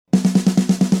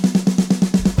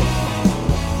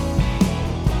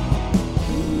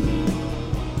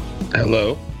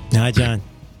Hello. Hi, John.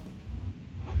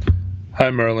 Hi,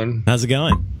 Merlin. How's it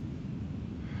going?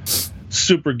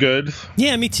 Super good.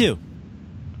 Yeah, me too.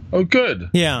 Oh, good.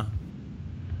 Yeah.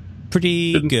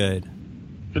 Pretty good.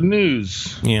 Good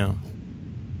news. Yeah.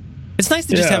 It's nice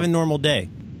to just have a normal day.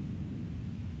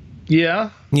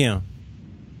 Yeah? Yeah.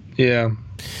 Yeah.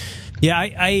 Yeah,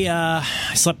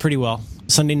 I slept pretty well.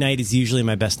 Sunday night is usually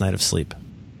my best night of sleep.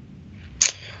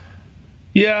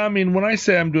 Yeah, I mean, when I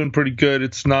say I'm doing pretty good,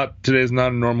 today's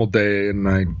not a normal day, and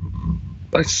I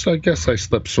guess I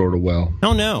slept sort of well.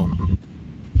 Oh, no.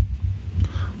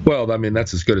 Well, I mean,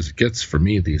 that's as good as it gets for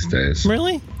me these days.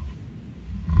 Really?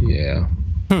 Yeah.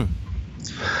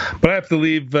 But I have to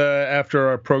leave after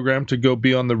our program to go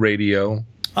be on the radio.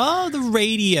 Oh, the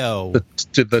radio.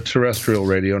 The terrestrial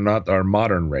radio, not our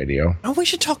modern radio. Oh, we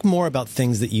should talk more about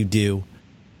things that you do.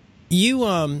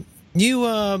 You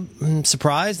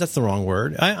surprised? That's the wrong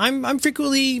word. I'm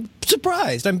frequently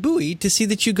surprised. I'm buoyed to see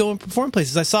that you go and perform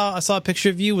places. I saw a picture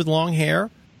of you with long hair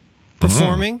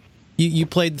performing. You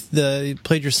played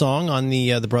your song on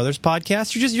the Brothers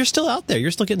podcast. You're still out there.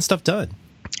 You're still getting stuff done.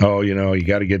 Oh, you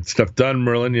got to get stuff done,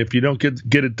 Merlin. If you don't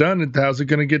get it done, how's it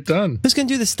going to get done? Who's going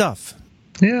to do the stuff?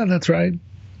 Yeah, that's right.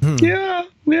 Yeah.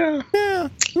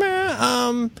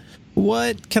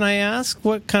 What can I ask?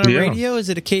 What kind of radio? Is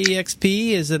it a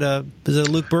KEXP? Is it a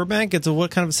Luke Burbank?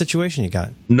 What kind of a situation you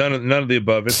got? None of the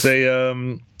above. It's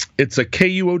a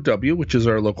KUOW, which is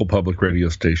our local public radio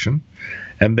station,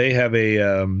 and they have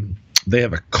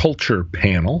a culture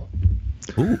panel.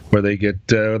 Ooh. Where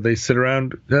they sit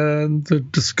around to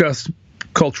discuss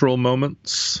cultural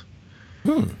moments.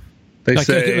 They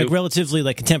say like relatively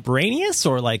like contemporaneous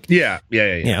or like yeah.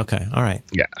 Okay, all right.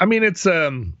 Yeah, I mean it's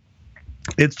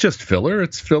just filler.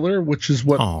 It's filler, which is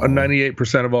what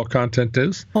 98% of all content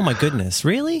is. Oh my goodness,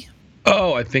 really?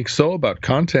 Oh, I think so about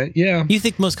content. Yeah, you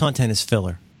think most content is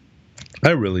filler?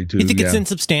 I really do. You think it's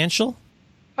insubstantial?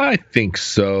 I think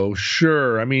so.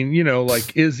 Sure. I mean,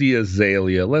 like Izzy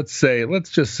Azalea. Let's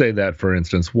just say that, for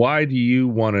instance. Why do you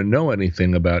want to know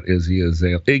anything about Izzy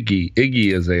Azalea?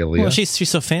 Iggy Azalea. Well, she's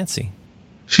so fancy.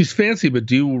 She's fancy, but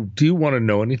do you want to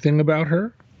know anything about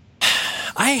her?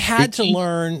 I had to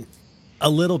learn a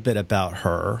little bit about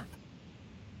her.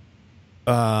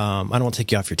 I don't want to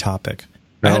take you off your topic.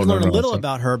 I had to learn a little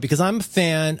about her because I'm a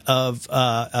fan of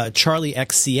Charlie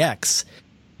XCX.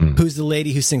 Who's the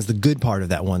lady who sings the good part of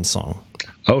that one song?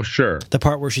 Oh, sure. The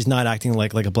part where she's not acting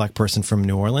like a black person from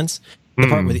New Orleans. The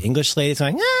part where the English lady's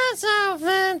going, so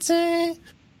fancy,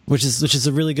 which is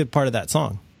a really good part of that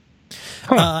song.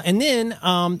 And then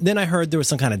I heard there was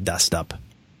some kind of dust up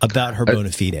about her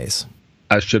bona fides.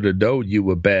 I should have known you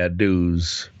were bad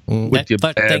news with your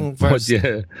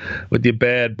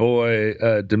bad boy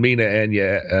demeanor and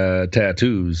your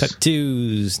tattoos.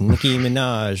 Tattoos, Nicki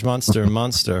Minaj,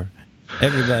 monster.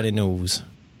 Everybody knows.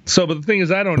 So, but the thing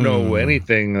is, I don't know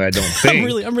anything. I don't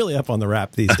think. I'm really up on the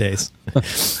rap these days.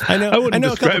 I know a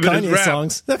couple Kanye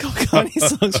songs. A couple Kanye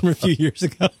songs from a few years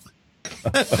ago.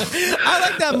 I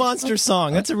like that monster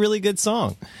song. That's a really good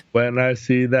song. When I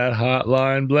see that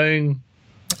hotline bling.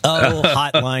 Oh,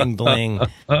 hotline bling.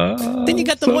 Then you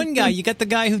got the one guy. You got the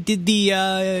guy who did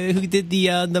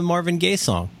the Marvin Gaye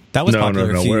song. That was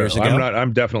popular a few years ago.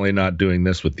 I'm definitely not doing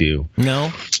this with you.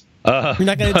 No. You're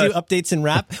not going to do updates in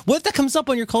rap? What if that comes up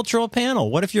on your cultural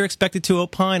panel? What if you're expected to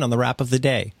opine on the rap of the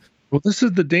day? Well, this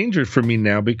is the danger for me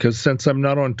now because since I'm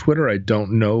not on Twitter, I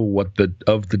don't know what the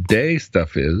of the day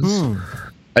stuff is.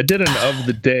 I did an of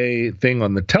the day thing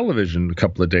on the television a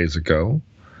couple of days ago.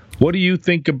 What do you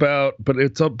think about? But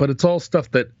it's all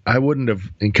stuff that I wouldn't have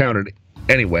encountered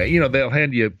anyway. They'll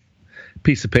hand you a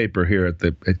piece of paper here at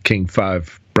King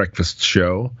 5 breakfast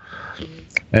show,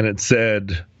 and it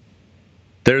said.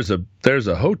 There's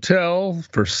a hotel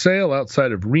for sale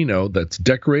outside of Reno that's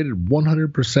decorated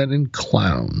 100% in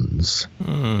clowns.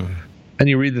 And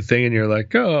you read the thing and you're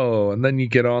like, oh, and then you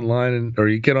get online or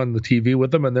you get on the TV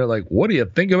with them and they're like, what do you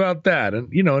think about that?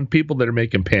 And, and people that are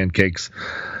making pancakes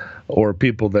or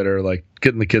people that are like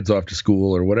getting the kids off to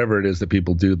school or whatever it is that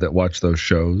people do that watch those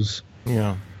shows.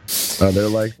 Yeah. They're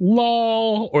like,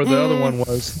 lol. Or the other one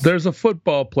was, there's a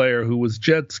football player who was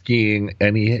jet skiing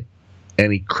and he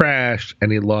crashed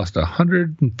and he lost a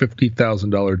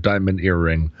 $150,000 diamond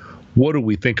earring. What do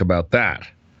we think about that?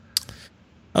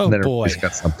 Oh, and then boy. He's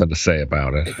got something to say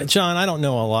about it. John, I don't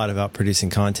know a lot about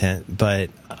producing content, but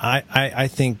I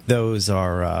think those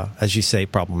are, as you say,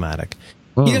 problematic.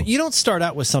 You don't start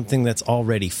out with something that's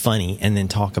already funny and then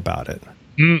talk about it.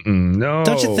 No.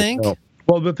 Don't you think? No.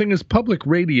 Well, the thing is, public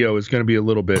radio is going to be a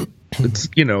little bit,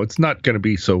 it's not going to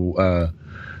be so,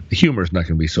 the humor is not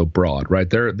going to be so broad, right?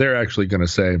 They're actually going to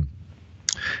say,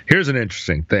 Here's an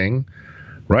interesting thing,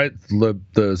 right?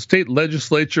 The state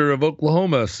legislature of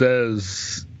Oklahoma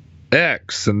says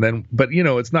X, and then, but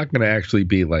it's not going to actually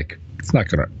be it's not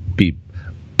going to be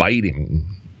biting.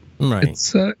 Right.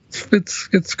 It's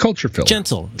culture filler.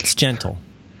 It's gentle.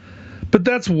 But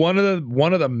that's one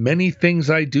of the many things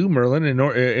I do, Merlin, in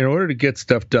order to get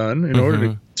stuff done, in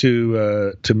order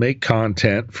to make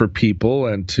content for people,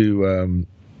 and to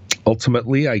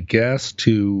ultimately, I guess,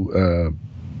 to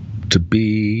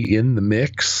be in the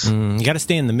mix. You got to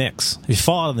stay in the mix. If you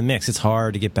fall out of the mix, it's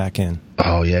hard to get back in.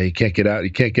 Oh yeah, you can't get out.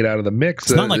 You can't get out of the mix.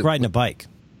 It's not like riding a bike.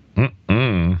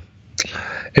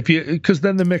 Because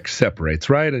then the mix separates,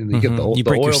 right? And you get the oil. You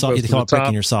call it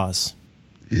breaking your sauce.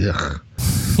 Ugh.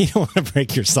 You don't want to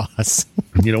break your sauce.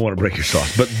 You don't want to break your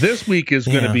sauce. But this week is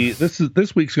going to be this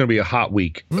week's going to be a hot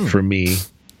week for me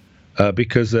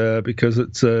because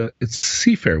it's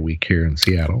Seafair Week here in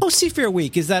Seattle. Oh, Seafair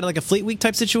Week, is that like a Fleet Week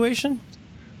type situation?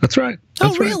 That's right.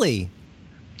 That's really?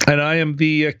 Right. And I am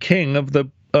the king of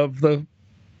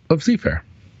Seafair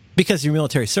because of your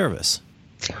military service.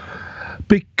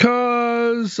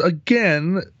 Because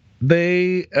again,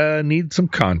 they need some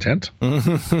content.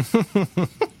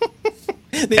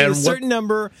 They have a certain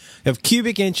number of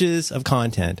cubic inches of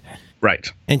content.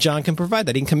 Right. And John can provide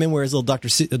that. He can come in, wear his little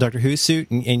Doctor Who suit,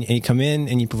 and you come in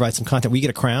and you provide some content. We get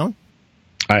a crown?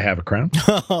 I have a crown.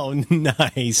 Oh,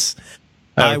 nice.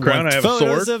 I have a crown. I have a sword.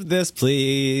 Photos of this,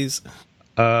 please.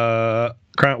 Crown.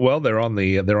 Well, they're on my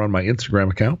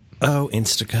Instagram account. Oh,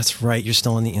 that's right. You're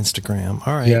still on the Instagram.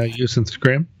 All right. Yeah, I use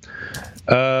Instagram.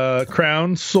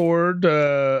 Crown, sword.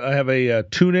 I have a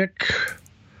tunic.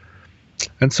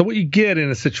 And so what you get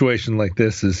in a situation like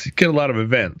this is you get a lot of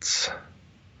events.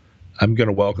 I'm going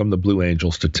to welcome the Blue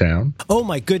Angels to town. Oh,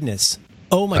 my goodness.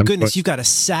 You got a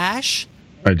sash?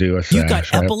 I do, a sash. You got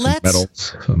epaulets?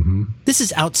 Medals. Mm-hmm. This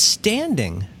is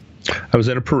outstanding. I was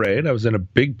in a parade. I was in a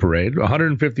big parade.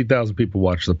 150,000 people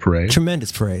watched the parade.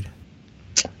 Tremendous parade.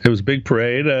 It was a big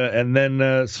parade. And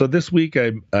then, so this week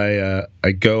I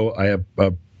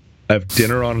have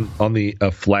dinner on the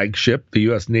flagship, the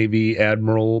U.S. Navy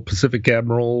Pacific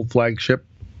Admiral flagship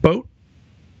boat.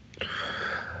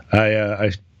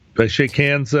 I shake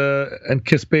hands and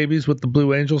kiss babies with the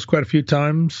Blue Angels quite a few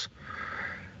times.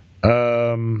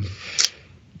 A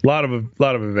lot of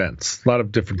events, a lot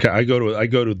of different. I go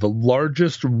to the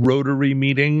largest Rotary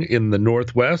meeting in the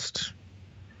Northwest,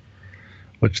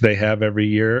 which they have every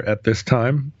year at this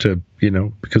time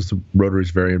because the Rotary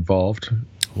is very involved.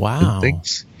 Wow. In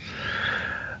things.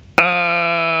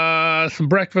 Some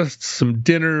breakfasts, some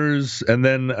dinners, and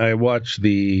then I watch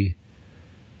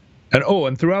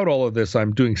and throughout all of this,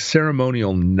 I'm doing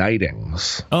ceremonial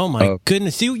knightings. Oh my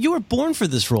goodness! You were born for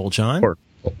this role, John.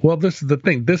 Well, this is the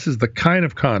thing. This is the kind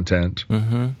of content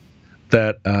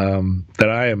that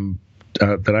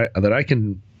I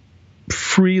can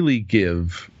freely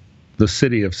give the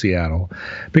city of Seattle,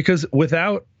 because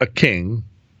without a king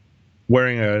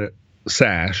wearing a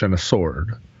sash and a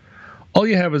sword, all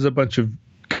you have is a bunch of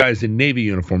guys in Navy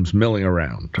uniforms milling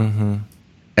around,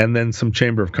 and then some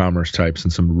Chamber of Commerce types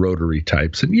and some Rotary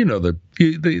types, and the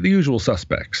usual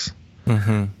suspects.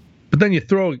 But then you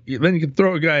can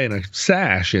throw a guy in a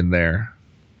sash in there,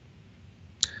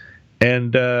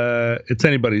 and it's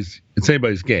anybody's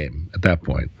game at that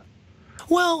point.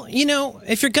 Well,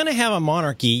 if you're going to have a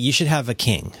monarchy, you should have a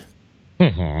king.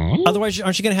 Otherwise,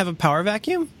 aren't you going to have a power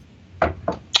vacuum?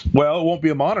 Well, it won't be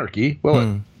a monarchy,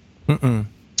 will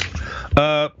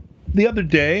it? The other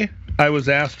day, I was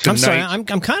asked to. I'm sorry, I'm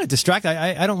kind of distracted.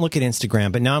 I don't look at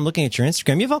Instagram, but now I'm looking at your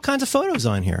Instagram. You have all kinds of photos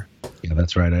on here. Yeah,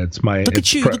 that's right. Look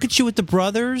at you with the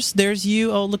brothers. There's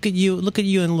you. Oh, look at you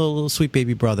and little sweet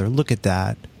baby brother. Look at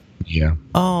that. Yeah.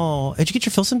 Oh, did you get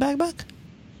your Filson bag back?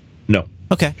 No.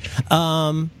 Okay.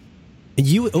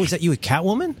 Is that you with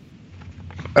Catwoman?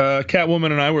 Catwoman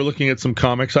and I were looking at some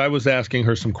comics. I was asking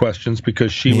her some questions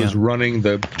because she was running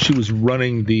the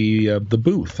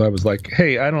booth. I was like,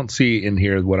 "Hey, I don't see in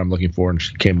here what I'm looking for," and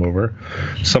she came over.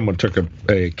 Someone took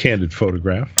a candid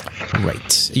photograph.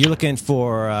 Right. You're looking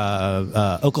for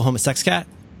Oklahoma Sex Cat?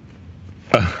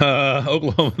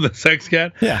 Oklahoma the Sex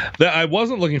Cat? Yeah. I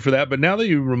wasn't looking for that, but now that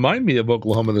you remind me of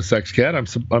Oklahoma the Sex Cat, I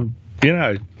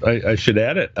should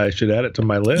add it. I should add it to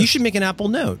my list. You should make an Apple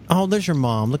Note. Oh, there's your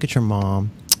mom. Look at your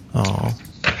mom. Oh.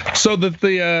 So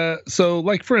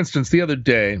like for instance, the other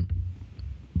day,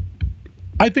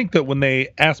 I think that when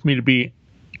they asked me to be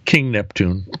King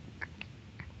Neptune,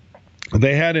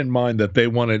 they had in mind that they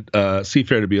wanted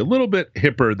Seafair to be a little bit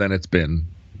hipper than it's been.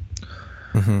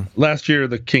 Last year,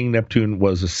 the King Neptune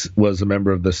was a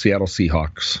member of the Seattle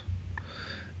Seahawks,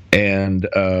 and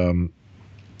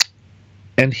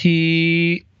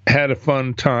he had a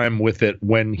fun time with it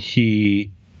when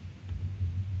he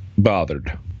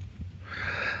bothered.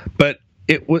 But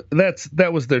that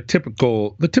was the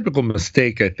typical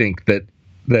mistake, I think, that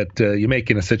you make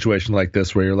in a situation like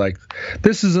this, where you're like,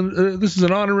 this is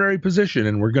an honorary position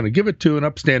and we're going to give it to an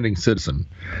upstanding citizen,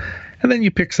 and then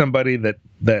you pick somebody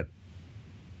that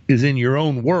is in your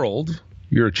own world.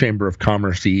 You're a Chamber of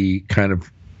Commerce-y kind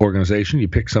of organization. You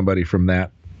pick somebody from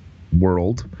that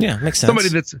world. Yeah, makes sense. Somebody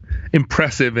that's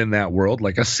impressive in that world,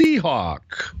 like a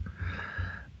Seahawk.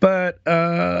 But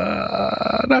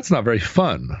that's not very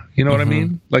fun. You know what I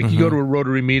mean? Like, you go to a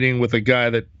Rotary meeting with a guy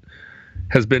that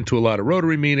has been to a lot of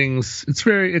Rotary meetings. It's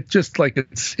very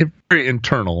very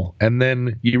internal. And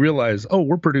then you realize, oh,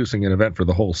 we're producing an event for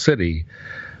the whole city,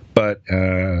 but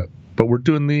we're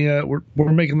doing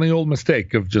we're making the old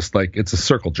mistake of just like, it's a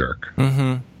circle jerk.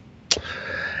 And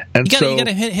you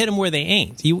gotta hit them where they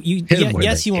ain't. You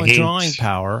want drawing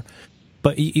power,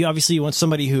 but you obviously want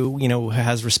somebody who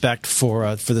has respect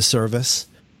for the service.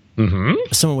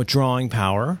 Someone with drawing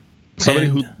power. Somebody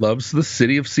who loves the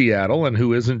city of Seattle and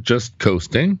who isn't just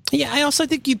coasting. Yeah, I also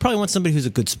think you probably want somebody who's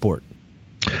a good sport.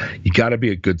 You got to be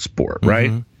a good sport,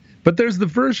 right? But there's the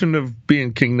version of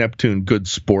being King Neptune good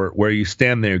sport where you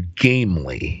stand there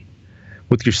gamely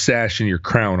with your sash and your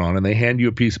crown on, and they hand you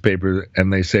a piece of paper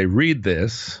and they say, read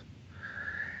this,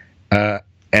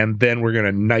 and then we're going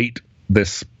to knight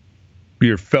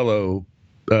your fellow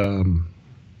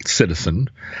citizen,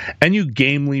 and you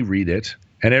gamely read it,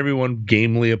 and everyone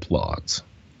gamely applauds.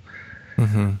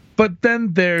 But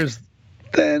then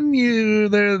you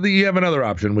have another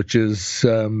option, which is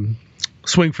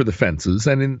swing for the fences.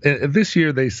 And this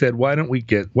year they said, why don't we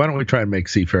try and make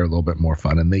Seafair a little bit more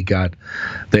fun? And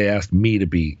they asked me to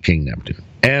be King Neptune.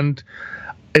 And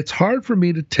it's hard for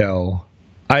me to tell.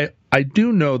 I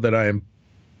do know that I am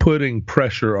putting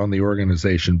pressure on the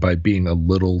organization by being a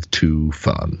little too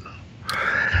fun.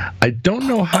 I don't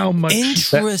know how much.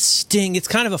 Interesting. It's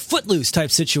kind of a Footloose type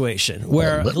situation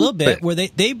where a little bit where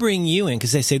they bring you in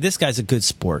because they say this guy's a good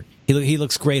sport. He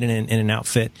looks great in an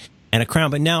outfit and a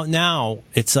crown. But now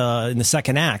it's in the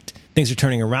second act, things are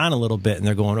turning around a little bit, and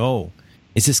they're going, oh,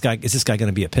 is this guy going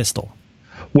to be a pistol?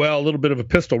 Well, a little bit of a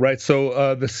pistol, right?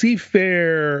 So the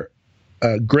Seafair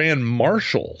Grand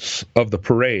Marshals of the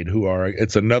parade,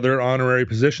 it's another honorary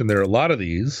position. There are a lot of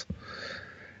these.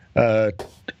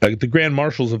 The Grand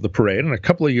Marshals of the parade, and a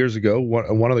couple of years ago,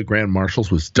 one of the Grand Marshals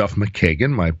was Duff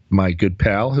McKagan, my good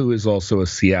pal, who is also a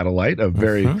Seattleite, a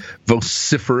very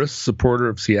vociferous supporter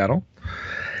of Seattle.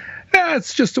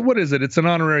 It's just, what is it? It's an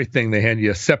honorary thing. They hand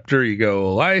you a scepter. You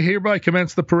go, I hereby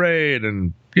commence the parade,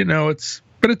 and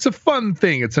but it's a fun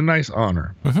thing. It's a nice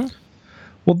honor.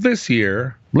 Well,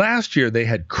 last year they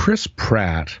had Chris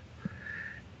Pratt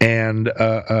and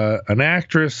an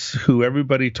actress who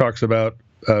everybody talks about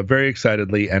very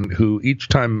excitedly, and who each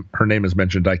time her name is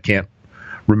mentioned, I can't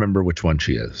remember which one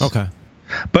she is. Okay.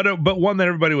 But one that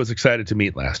everybody was excited to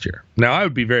meet last year. Now, I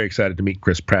would be very excited to meet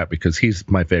Chris Pratt because he's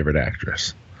my favorite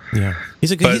actress. Yeah,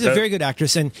 he's a very good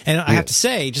actress, and I have to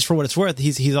say, just for what it's worth,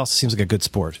 he also seems like a good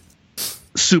sport.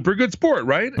 Super good sport,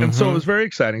 right? And so it was very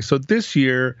exciting. So this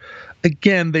year,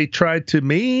 again, they tried to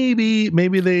maybe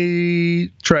they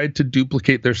tried to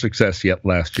duplicate their success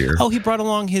last year. Oh, he brought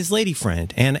along his lady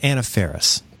friend, Anna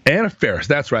Faris. Anna Faris,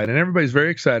 that's right, and everybody's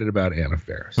very excited about Anna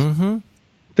Faris.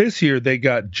 This year, they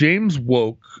got James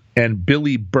Woke and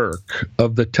Billy Burke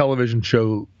of the television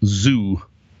show Zoo.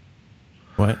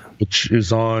 What? Which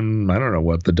is on, I don't know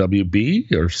what, the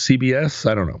WB or CBS?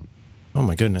 I don't know. Oh,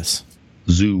 my goodness.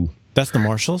 Zoo. That's the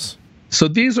Marshals? So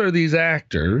these are these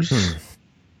actors,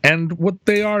 and what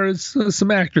they are is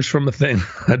some actors from a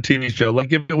TV show. Like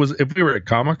if we were at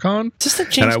Comic-Con. Is this the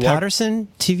James Patterson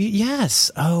TV?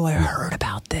 Yes. Oh, I heard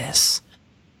about this.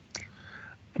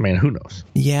 I mean, who knows?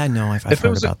 Yeah, no, I've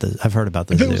heard about this. I've heard about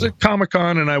this. If it was at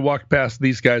Comic-Con and I walked past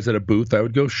these guys at a booth, I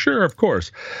would go, sure, of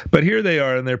course. But here they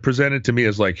are, and they're presented to me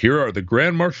as like, here are the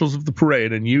Grand Marshals of the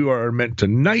parade, and you are meant to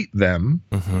knight them.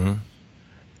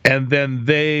 And then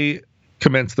they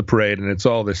commence the parade, and it's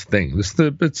all this thing. It's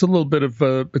a little bit of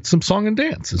it's some song and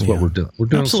dance is what we're doing. We're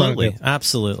doing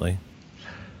absolutely.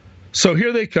 So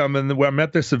here they come, and I'm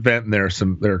at this event, and there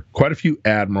are quite a few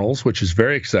admirals, which is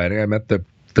very exciting. I met the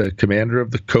commander of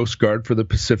the Coast Guard for the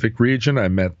Pacific region. I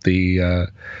met the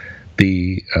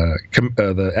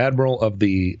admiral of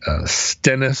the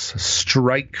Stennis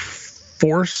Strike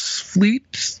Force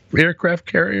Fleet aircraft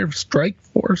carrier strike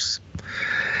force.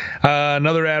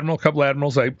 Another admiral, a couple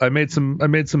admirals. I made some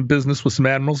business with some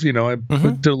admirals. I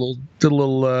did a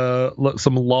little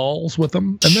some lulls with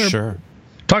them. And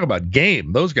talk about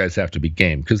game. Those guys have to be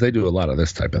game because they do a lot of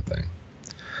this type of thing.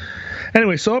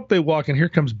 Anyway, so up they walk, and here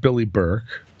comes Billy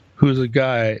Burke, who's a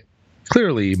guy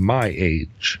clearly my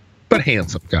age, but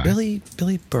handsome guy. Billy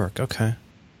Burke, okay.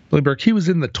 Billy Burke, he was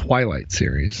in the Twilight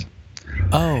series.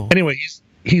 Oh. Anyway,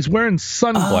 he's wearing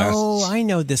sunglasses. Oh, I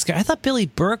know this guy. I thought Billy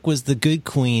Burke was the good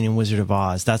queen in Wizard of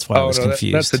Oz. That's why I was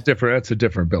confused. That's a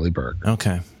different Billy Burke.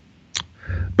 Okay.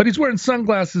 But he's wearing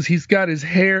sunglasses. He's got his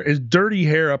dirty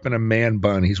hair up in a man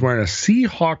bun. He's wearing a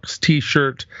Seahawks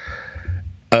t-shirt,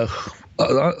 a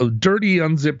dirty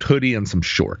unzipped hoodie, and some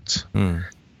shorts. And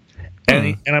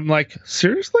I'm like,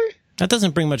 seriously? That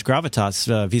doesn't bring much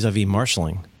gravitas vis-a-vis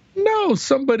marshalling. No,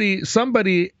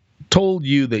 somebody told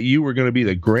you that you were going to be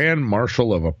the grand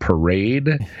marshal of a parade,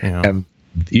 and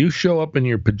you show up in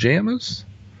your pajamas?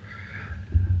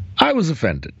 I was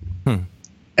offended.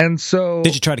 And so...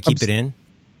 Did you try to keep it in?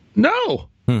 No.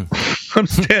 I'm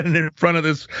standing in front of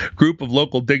this group of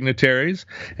local dignitaries,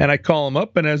 and I call them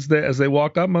up, and as they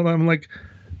walk up, I'm like,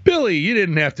 Billy, you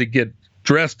didn't have to get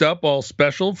dressed up all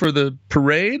special for the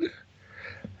parade.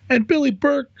 And Billy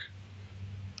Burke,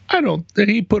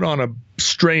 he put on a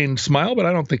strained smile, but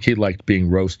I don't think he liked being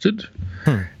roasted.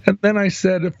 And then I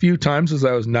said a few times as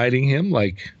I was knighting him,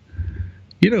 like,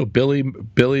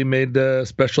 Billy made a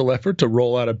special effort to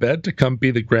roll out of bed to come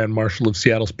be the Grand Marshal of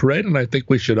Seattle's parade, and I think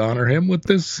we should honor him with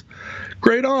this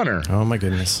great honor. Oh, my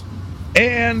goodness.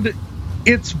 And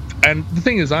the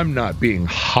thing is, I'm not being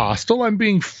hostile. I'm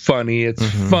being funny. It's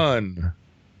fun.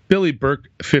 Billy Burke,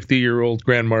 50-year-old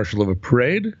Grand Marshal of a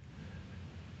parade.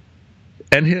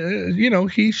 And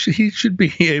he should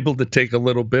be able to take a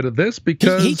little bit of this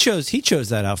because he chose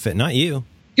that outfit, not you.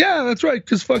 Yeah, that's right.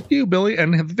 Because fuck you, Billy.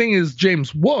 And the thing is,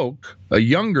 James Woke, a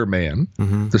younger man,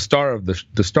 the star of this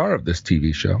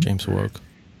TV show, James Woke,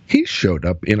 he showed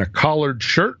up in a collared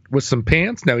shirt with some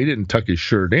pants. Now he didn't tuck his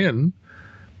shirt in,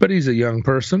 but he's a young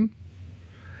person,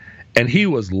 and he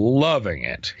was loving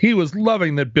it. He was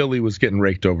loving that Billy was getting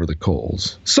raked over the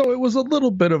coals. So it was a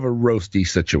little bit of a roasty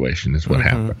situation, is what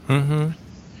happened.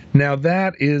 Now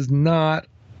that is not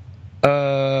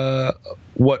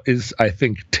what is, I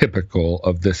think, typical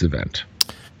of this event.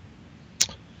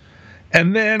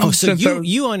 And then, so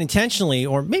you unintentionally,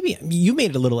 or maybe you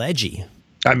made it a little edgy.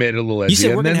 I made it a little edgy. You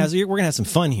said we're gonna have some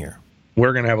fun here.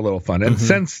 We're gonna have a little fun. And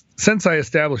since I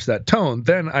established that tone,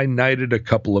 then I knighted a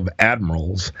couple of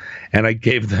admirals, and I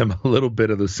gave them a little bit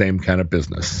of the same kind of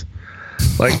business.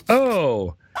 Like,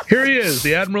 oh, here he is,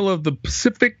 the Admiral of the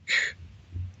Pacific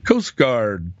Coast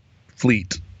Guard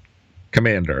Fleet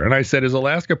Commander. And I said, is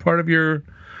Alaska part of your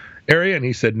area? And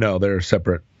he said, no, they're a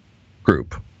separate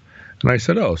group. And I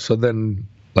said, oh, so then,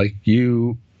 like,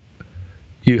 you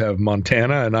have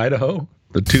Montana and Idaho,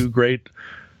 the two great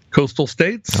coastal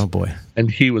states? Oh, boy. And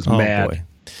he was mad. Boy.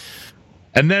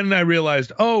 And then I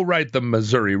realized, oh, right, the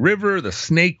Missouri River, the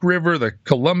Snake River, the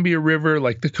Columbia River,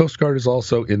 like the Coast Guard is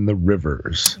also in the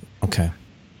rivers. Okay.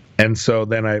 And so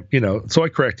then I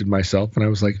corrected myself, and I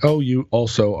was like, oh, you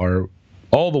also are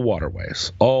all the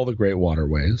waterways, all the great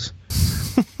waterways.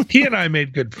 He and I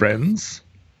made good friends,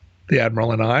 the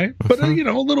Admiral and I, but a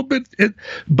little bit.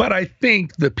 But I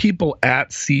think the people at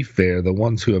Seafair, the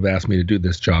ones who have asked me to do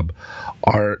this job,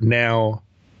 are now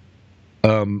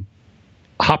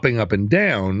hopping up and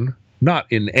down,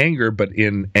 not in anger, but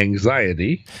in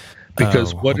anxiety,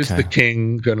 because what is the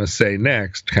king going to say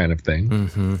next, kind of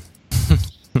thing.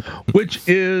 Which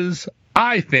is,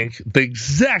 I think, the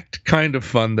exact kind of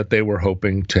fun that they were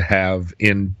hoping to have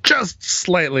in just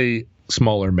slightly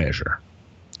smaller measure.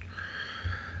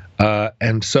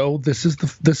 And so this is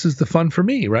the fun for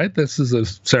me, right? This is a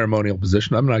ceremonial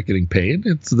position. I'm not getting paid.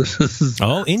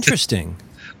 Interesting.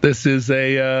 This is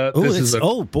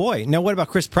oh boy. Now what about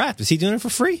Chris Pratt? Is he doing it for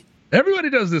free? Everybody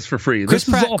does this for free.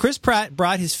 Chris Pratt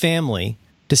brought his family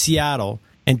to Seattle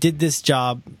and did this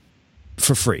job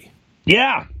for free.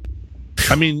 Yeah.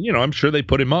 I mean, I'm sure they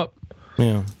put him up.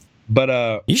 Yeah.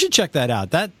 But you should check that out.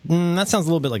 That sounds a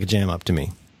little bit like a jam up to me.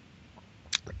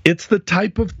 It's the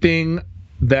type of thing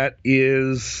that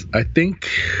is, I think,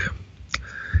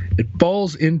 it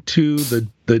falls into the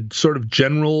sort of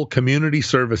general community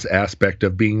service aspect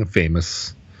of being a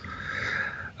famous.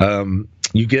 You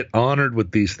get honored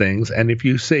with these things, and if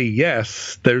you say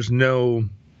yes, there's no,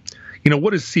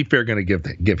 what is Seafair going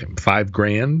to give him?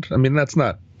 $5,000? I mean, that's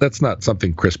not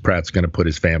something Chris Pratt's going to put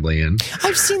his family in.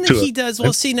 I've seen that he does.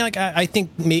 Well, see, now I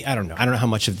think I don't know how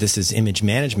much of this is image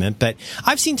management, but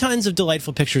I've seen tons of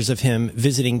delightful pictures of him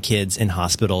visiting kids in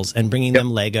hospitals and bringing them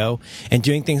Lego and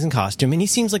doing things in costume. And he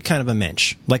seems like kind of a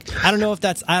mensch. Like, I don't know if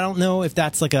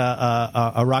that's like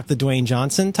a Rock the Dwayne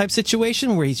Johnson type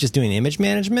situation where he's just doing image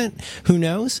management. Who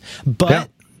knows?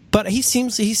 But he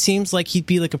seems like he'd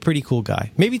be like a pretty cool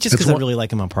guy. Maybe just because I really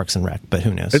like him on Parks and Rec, but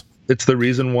who knows? it's the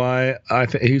reason why I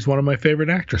think he's one of my favorite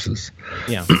actresses.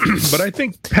 Yeah. But I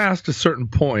think past a certain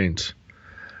point,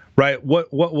 right, what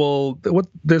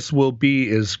this will be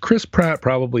is Chris Pratt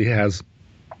probably has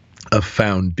a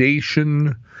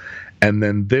foundation, and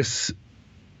then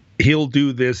he'll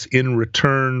do this in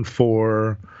return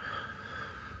for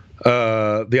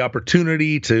the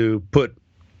opportunity to put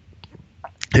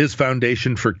his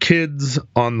foundation for kids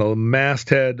on the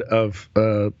masthead of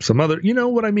some other, you know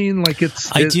what I mean? Like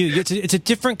I do. It's a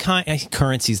different kind.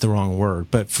 Currency is the wrong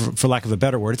word, but for lack of a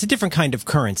better word, it's a different kind of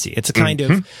currency. It's a kind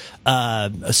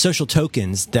of social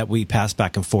tokens that we pass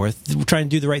back and forth. We're trying to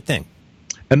do the right thing.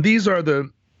 And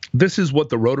this is what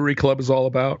the Rotary Club is all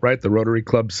about, right? The Rotary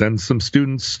Club sends some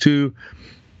students to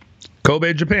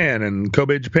Kobe, Japan, and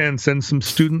Kobe, Japan sends some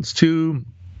students to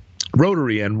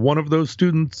Rotary, and one of those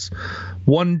students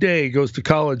one day goes to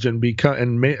college and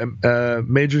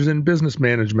majors in business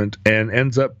management and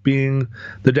ends up being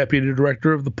the deputy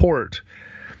director of the port.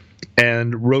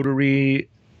 And Rotary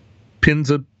pins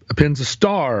a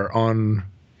star on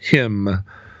him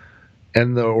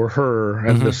or her,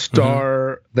 and the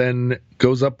star then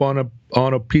goes up on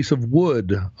a piece of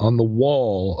wood on the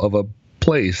wall of a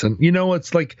place. And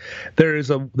it's like there is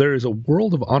a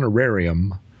world of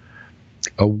honorarium,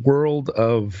 a world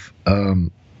of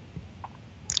and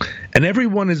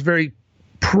everyone is very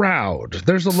proud.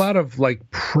 There's a lot of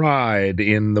pride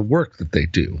in the work that they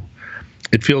do.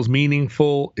 It feels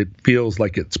meaningful. It feels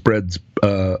like it spreads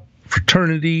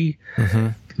fraternity.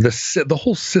 The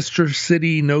whole sister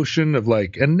city notion of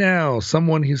and now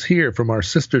someone is here from our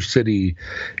sister city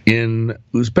in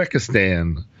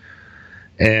Uzbekistan,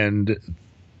 and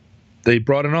they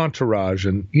brought an entourage,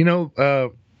 and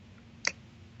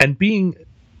and being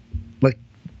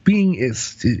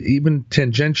is even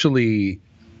tangentially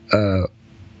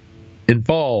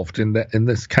involved in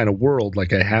this kind of world.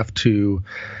 I have to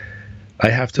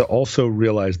also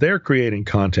realize they're creating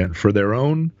content for their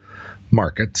own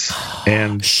markets,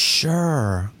 and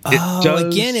sure.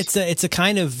 Again, it's a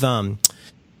kind of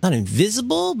not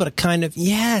invisible, but a kind of,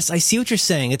 yes, I see what you're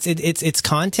saying. It's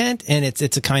content, and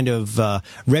it's a kind of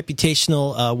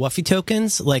reputational Wuffy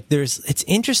tokens. It's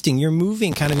interesting. You're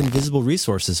moving kind of invisible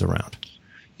resources around.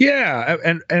 Yeah,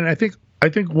 and I think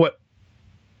what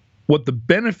the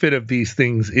benefit of these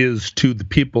things is to the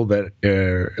people that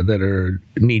are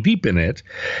knee deep in it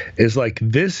is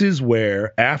this is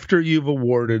where, after you've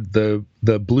awarded the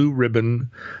blue ribbon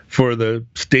for the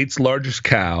state's largest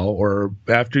cow, or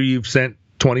after you've sent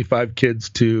 25 kids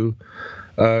to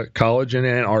college in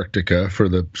Antarctica for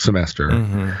the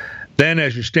semester, then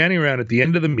as you're standing around at the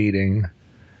end of the meeting,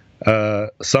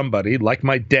 somebody like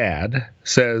my dad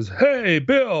says, "Hey,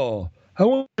 Bill, I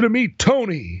want you to meet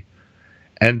Tony."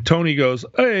 And Tony goes,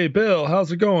 "Hey, Bill,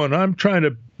 how's it going? I'm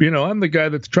I'm the guy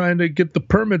that's trying to get the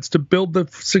permits to build the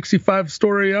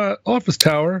 65-story office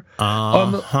tower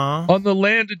on the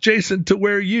land adjacent to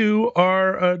where you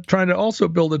are trying to also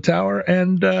build a tower,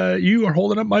 and you are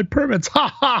holding up my permits.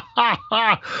 Ha, ha, ha,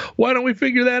 ha. Why don't we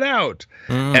figure that out?"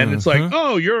 And it's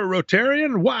 "Oh, you're a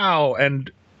Rotarian? Wow."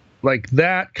 And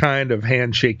that kind of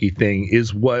handshakey thing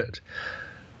is what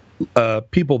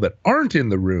people that aren't in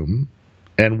the room,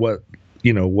 and what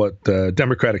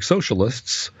Democratic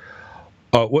Socialists,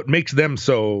 what makes them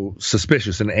so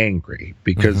suspicious and angry,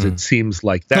 because it seems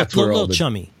like that's where all the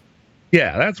chummy.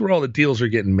 Yeah, that's where all the deals are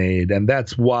getting made, and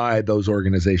that's why those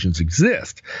organizations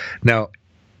exist. Now,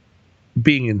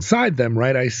 being inside them,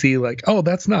 right, I see oh,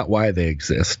 that's not why they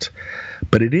exist,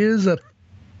 but it is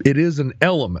an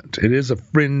element. It is a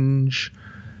fringe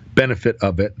benefit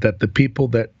of it, that the people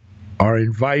that are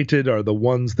invited are the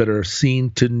ones that are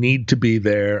seen to need to be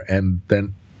there, and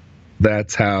then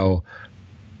that's how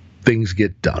things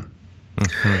get done.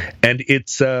 And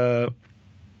it's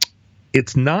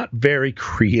not very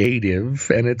creative,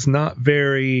 and it's not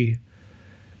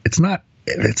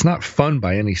fun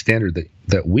by any standard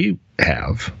that we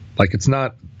have. It's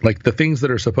not the things that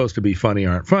are supposed to be funny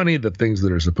aren't funny. The things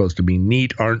that are supposed to be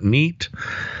neat aren't neat.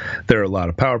 There are a lot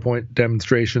of PowerPoint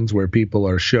demonstrations where people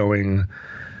are showing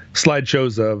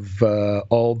slideshows of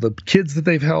all the kids that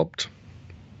they've helped,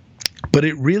 but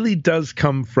it really does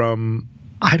come from,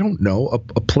 I don't know,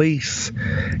 a place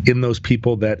in those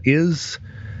people that is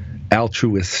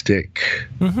altruistic,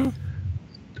 a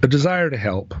desire to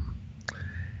help.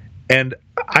 And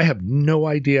I have no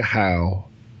idea how,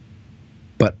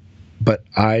 but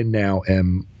I now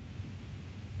am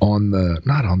I'm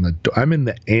in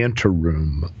the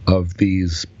anteroom of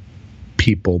these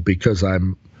people, because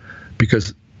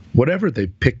whatever, they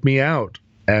pick me out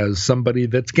as somebody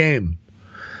that's game,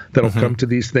 that'll come to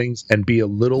these things and be a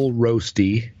little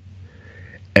roasty,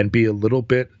 and be a little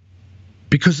bit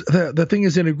because the thing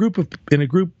is, in a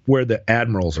group where the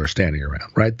admirals are standing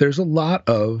around, right? There's a lot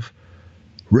of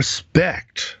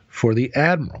respect for the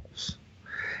admirals.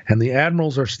 And the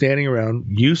admirals are standing around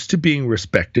used to being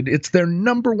respected. It's their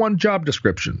number one job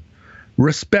description.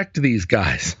 Respect these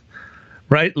guys,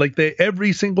 right? Like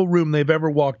every single room they've ever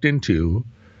walked into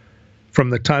from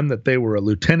the time that they were a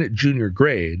lieutenant junior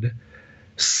grade,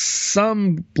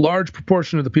 some large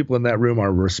proportion of the people in that room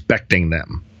are respecting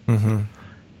them. Mm-hmm.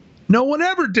 No one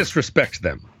ever disrespects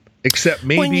them, except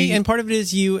maybe... Well, and part of it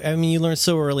is you learn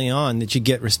so early on that you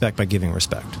get respect by giving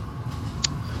respect.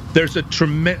 There's a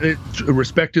tremendous...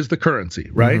 Respect is the currency,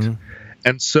 right? Mm-hmm.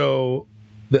 And so...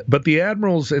 But the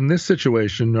admirals in this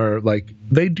situation are like...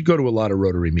 They go to a lot of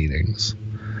Rotary meetings.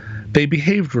 They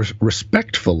behaved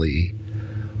respectfully,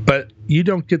 but you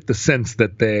don't get the sense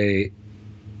that they...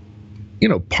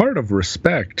 part of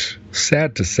respect,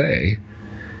 sad to say,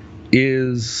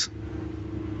 is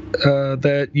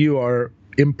that you are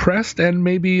impressed and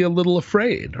maybe a little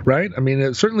afraid, right? I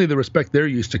mean, certainly the respect they're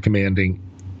used to commanding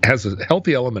has a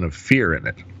healthy element of fear in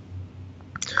it.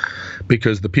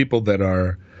 Because the people that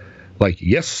are like,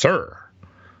 yes, sir,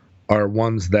 are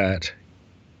ones that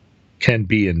can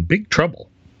be in big trouble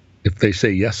if they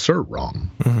say yes, sir,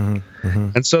 wrong. Mm-hmm, mm-hmm.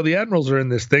 And so the admirals are in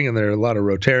this thing, and there are a lot of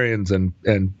Rotarians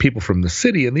and people from the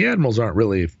city, and the admirals aren't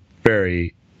really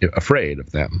very afraid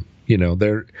of them.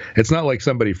 It's not like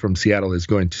somebody from Seattle is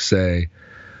going to say,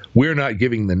 we're not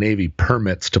giving the Navy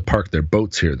permits to park their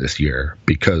boats here this year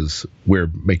because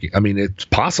it's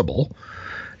possible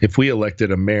if we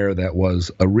elected a mayor that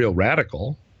was a real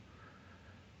radical,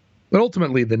 but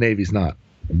ultimately the Navy's not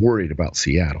worried about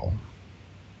Seattle.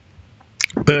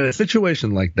 But in a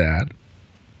situation like that,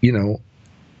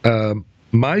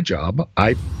 my job,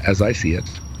 as I see it,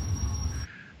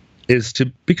 is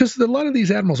because a lot of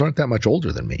these admirals aren't that much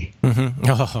older than me. Mm-hmm.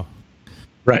 Oh.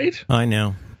 Right? I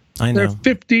know. They're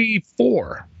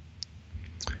 54.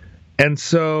 And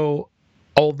so,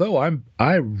 although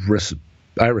I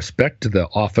respect the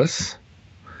office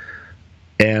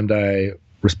and I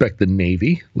respect the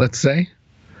Navy, let's say,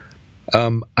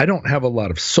 I don't have a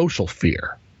lot of social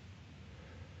fear.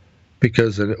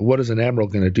 Because what is an admiral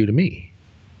going to do to me?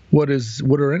 What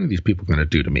are any of these people going to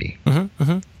do to me? Mm-hmm,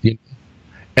 mm-hmm.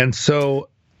 And so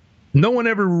no one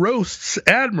ever roasts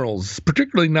admirals,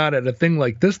 particularly not at a thing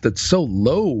like this that's so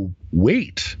low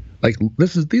weight. Like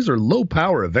these are low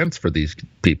power events for these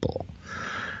people.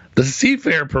 The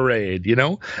Seafair Parade,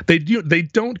 they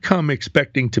don't come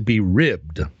expecting to be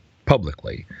ribbed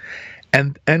publicly.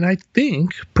 And I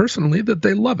think personally that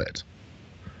they love it.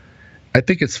 I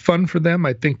think it's fun for them.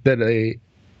 I think that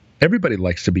everybody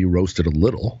likes to be roasted a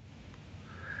little.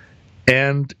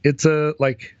 And it's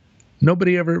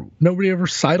nobody ever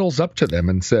sidles up to them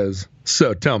and says,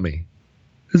 so tell me,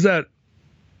 don't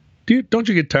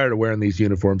you get tired of wearing these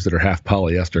uniforms that are half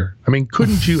polyester? I mean,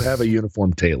 couldn't you have a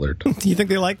uniform tailored? Do you think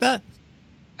they like that?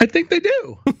 I think they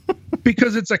do.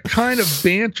 Because it's a kind of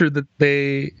banter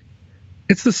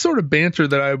it's the sort of banter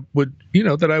that I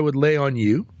would lay on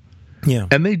you. Yeah.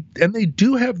 And they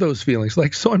do have those feelings.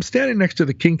 So I'm standing next to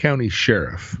the King County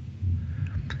Sheriff,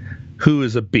 who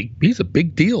is he's a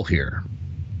big deal here.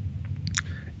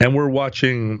 And we're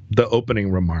watching the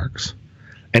opening remarks.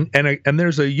 And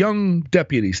there's a young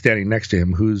deputy standing next to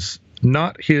him who's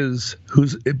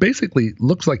it basically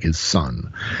looks like his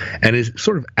son and is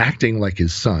sort of acting like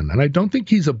his son. And I don't think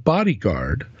he's a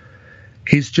bodyguard.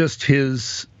 He's just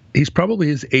he's probably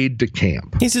his aide de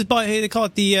camp. He's his body. They call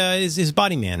it his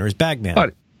body man or his bag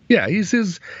man. Yeah, he's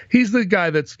the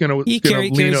guy that's going to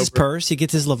carries his purse. He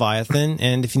gets his Leviathan,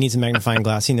 and if he needs a magnifying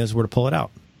glass, he knows where to pull it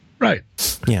out. Right.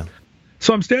 Yeah.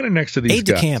 So I'm standing next to these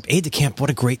guys. Aide de camp. What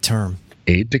a great term.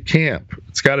 Aide de camp.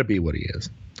 It's got to be what he is.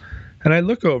 And I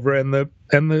look over, and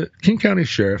the King County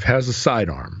Sheriff has a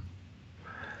sidearm,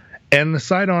 and the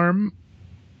sidearm,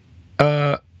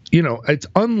 it's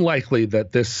unlikely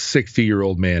that this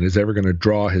 60-year-old man is ever going to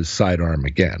draw his sidearm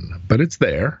again, but it's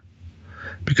there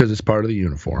because it's part of the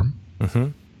uniform. Mm-hmm.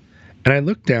 And I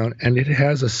look down, and it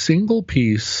has a single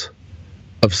piece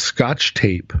of Scotch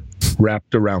tape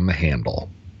wrapped around the handle,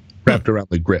 wrapped around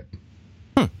the grip.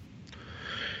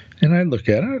 And I look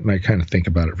at it, and I kind of think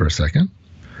about it for a second.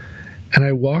 And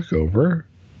I walk over,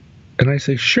 and I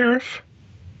say, Sheriff.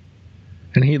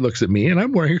 And he looks at me, and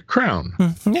I'm wearing a crown.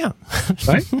 Yeah.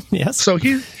 Right? Yes. So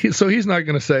he's not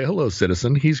going to say, hello,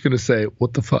 citizen. He's going to say,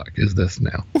 what the fuck is this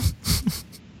now?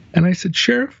 And I said,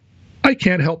 Sheriff, I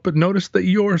can't help but notice that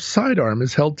your sidearm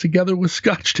is held together with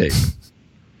Scotch tape.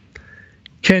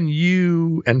 Can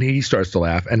you... And he starts to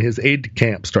laugh, and his aide de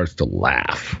camp starts to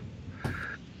laugh.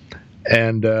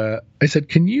 And I said,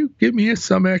 can you give me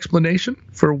some explanation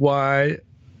for why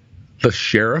the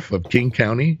sheriff of King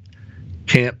County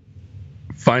can't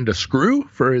find a screw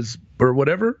for his or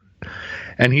whatever?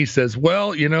 And he says,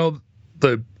 well,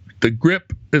 the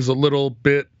grip is a little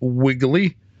bit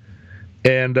wiggly,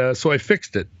 and so I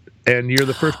fixed it. And you're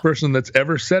the first person that's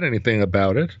ever said anything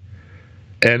about it.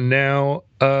 And now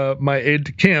my aide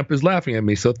de camp is laughing at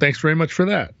me. So thanks very much for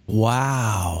that.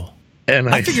 Wow. And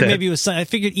I figured maybe it was. I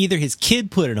figured either his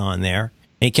kid put it on there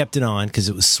and he kept it on because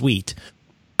it was sweet.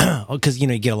 Because you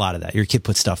get a lot of that. Your kid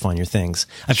puts stuff on your things.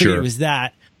 I figured it was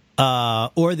that,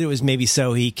 or that it was maybe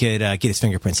so he could get his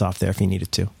fingerprints off there if he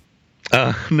needed to.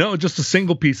 No, just a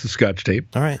single piece of Scotch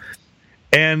tape. All right.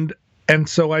 And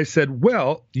so I said,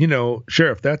 well,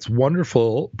 Sheriff, that's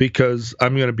wonderful because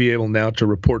I'm going to be able now to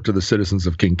report to the citizens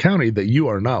of King County that you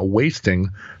are not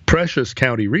wasting precious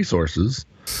county resources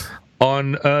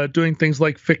on doing things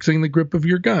like fixing the grip of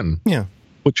your gun,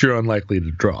 which you're unlikely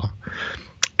to draw.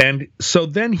 And so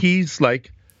then he's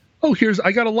like, oh,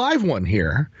 I got a live one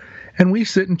here. And we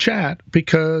sit and chat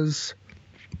because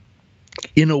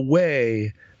in a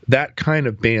way, that kind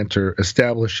of banter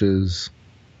establishes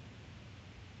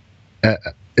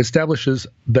that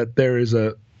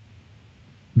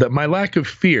that my lack of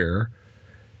fear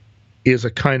is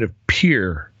a kind of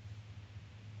peer.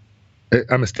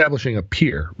 I'm establishing a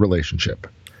peer relationship,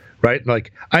 right?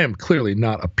 Like I am clearly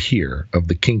not a peer of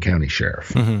the King County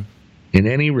Sheriff in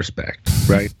any respect,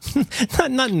 right?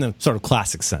 not in the sort of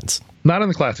classic sense. Not in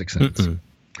the classic sense. Mm-mm.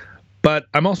 But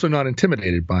I'm also not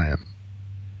intimidated by him.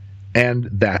 And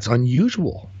that's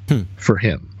unusual for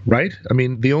him, right? I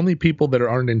mean, the only people that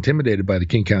aren't intimidated by the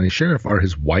King County Sheriff are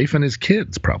his wife and his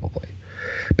kids, probably.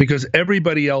 Because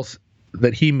everybody else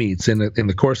that he meets in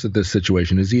the course of this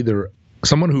situation is either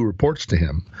someone who reports to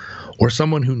him or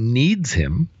someone who needs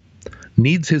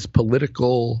his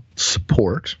political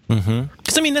support.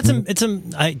 Because I mean,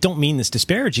 I don't mean this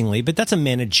disparagingly, but that's a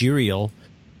managerial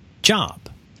job.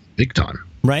 Big time.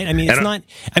 Right? I mean, it's not,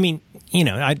 I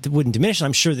wouldn't diminish it.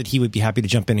 I'm sure that he would be happy to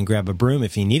jump in and grab a broom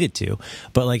if he needed to.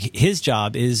 But like his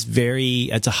job is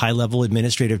it's a high level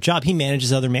administrative job. He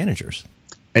manages other managers.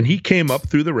 And he came up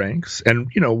through the ranks, and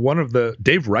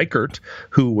Dave Reichert,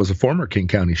 who was a former King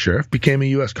County Sheriff, became a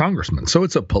U.S. Congressman. So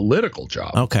it's a political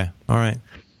job. Okay, all right.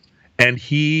 And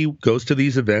he goes to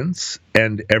these events,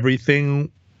 and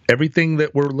everything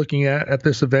that we're looking at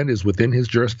this event is within his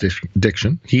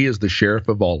jurisdiction. He is the sheriff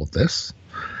of all of this.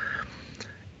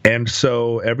 And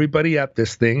so everybody at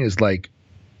this thing is like,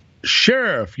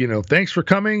 Sheriff, thanks for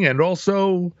coming, and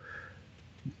also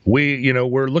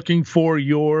we're looking for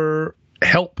your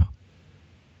help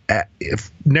if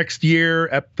next year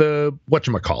at the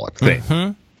whatchamacallit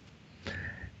thing.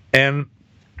 And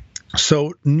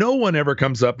so no one ever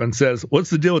comes up and says, what's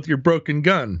the deal with your broken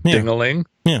gun, ding-a-ling?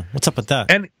 Yeah, what's up with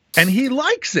that? And he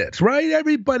likes it, right?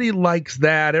 Everybody likes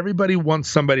that. Everybody wants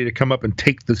somebody to come up and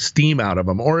take the steam out of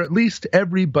them, or at least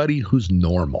everybody who's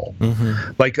normal.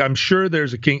 Like I'm sure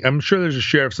there's a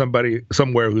sheriff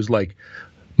somewhere who's like,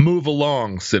 move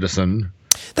along, citizen.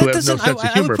 I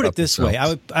would put it this way.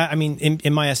 I mean,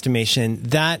 in my estimation,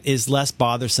 that is less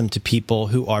bothersome to people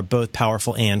who are both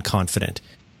powerful and confident.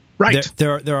 Right.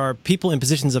 There are people in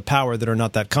positions of power that are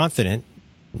not that confident.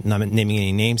 Not naming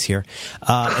any names here.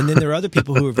 And then there are other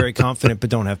people who are very confident but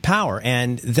don't have power.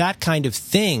 And that kind of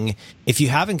thing, if you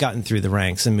haven't gotten through the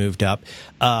ranks and moved up,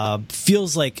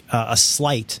 feels like a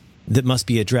slight that must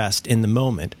be addressed in the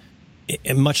moment,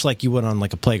 much like you would on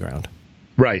like a playground.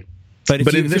 Right. But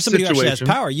if you're somebody who actually has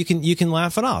power, you can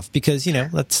laugh it off because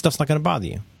that stuff's not going to bother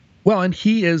you. Well, and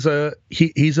he's a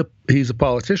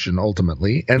politician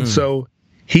ultimately, and so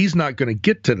he's not going to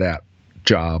get to that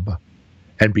job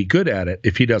and be good at it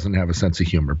if he doesn't have a sense of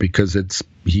humor, because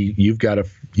you've got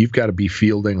to be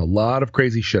fielding a lot of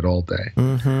crazy shit all day.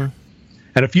 And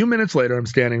a few minutes later, I'm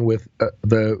standing with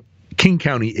the King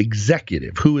County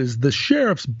executive, who is the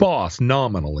sheriff's boss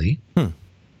nominally.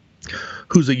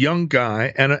 Who's a young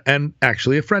guy and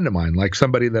actually a friend of mine, like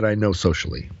somebody that I know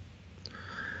socially.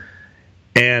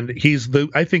 And he's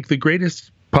I think the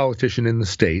greatest politician in the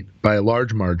state by a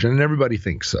large margin, and everybody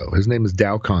thinks so. His name is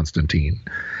Dow Constantine,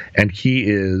 and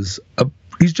he's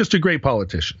just a great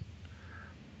politician.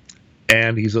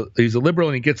 And he's a liberal,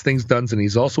 and he gets things done, and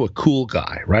he's also a cool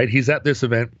guy, right? He's at this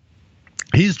event.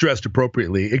 He's dressed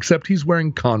appropriately, except he's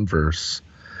wearing Converse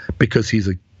because he's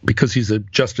a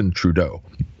Justin Trudeau.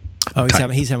 Oh, he's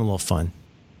having a little fun.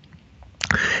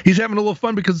 He's having a little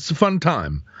fun because it's a fun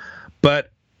time,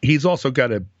 but he's also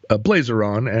got a blazer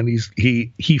on, and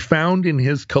he found in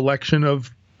his collection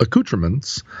of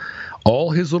accoutrements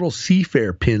all his little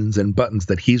Seafair pins and buttons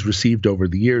that he's received over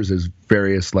the years is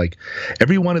various, like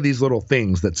every one of these little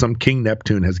things that some King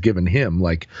Neptune has given him,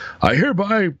 like, I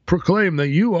hereby proclaim that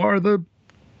you are the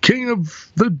king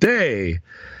of the day.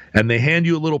 And they hand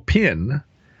you a little pin.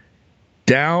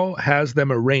 Dow has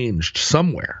them arranged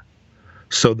somewhere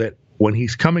so that when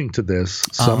he's coming to this,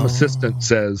 some assistant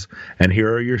says, and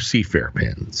here are your Seafair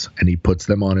pins. And he puts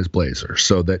them on his blazer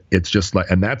so that it's just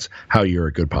like, and that's how you're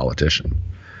a good politician.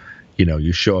 You know,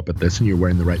 you show up at this and you're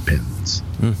wearing the right pins.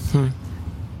 Mm-hmm.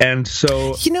 And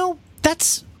so,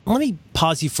 let me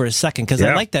pause you for a second, because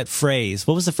I like that phrase.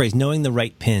 What was the phrase? Knowing the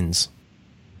right pins.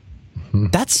 Mm-hmm.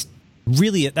 That's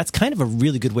kind of a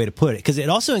really good way to put it, because it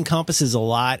also encompasses a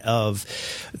lot of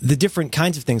the different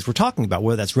kinds of things we're talking about,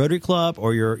 whether that's Rotary Club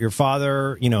or your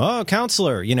father,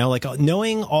 counselor, like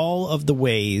knowing all of the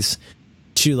ways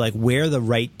to like wear the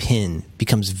right pin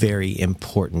becomes very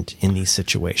important in these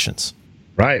situations.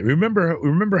 Right.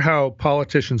 Remember how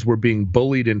politicians were being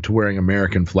bullied into wearing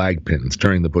American flag pins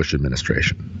during the Bush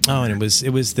administration. Oh, and it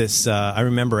was this, I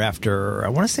remember after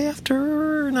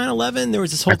 9/11, there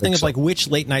was this whole thing of like which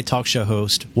late night talk show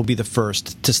host will be the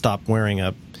first to stop wearing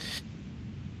a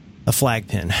flag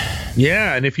pin.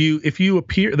 Yeah, and if you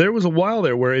appear, there was a while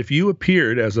there where if you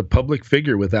appeared as a public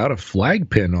figure without a flag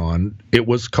pin on, it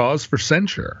was cause for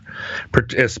censure,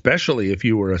 especially if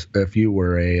you were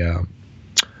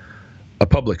a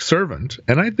public servant.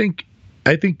 And I think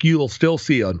you'll still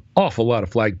see an awful lot of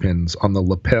flag pins on the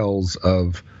lapels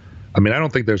of, I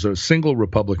don't think there's a single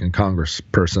Republican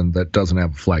congressperson that doesn't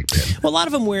have a flag pin. Well, a lot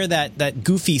of them wear that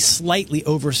goofy, slightly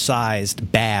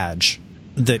oversized badge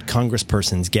that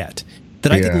congresspersons get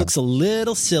that I think looks a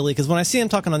little silly, because when I see them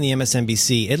talking on the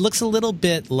MSNBC, it looks a little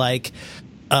bit like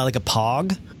a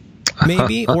POG,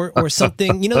 maybe, or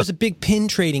something. There's a big pin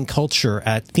trading culture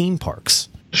at theme parks.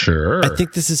 Sure. I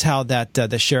think this is how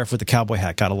the sheriff with the cowboy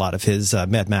hat got a lot of his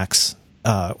Mad Max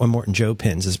or Morton Joe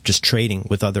pins, is just trading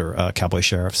with other cowboy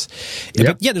sheriffs. Yep.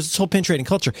 But there's this whole pin trading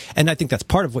culture, and I think that's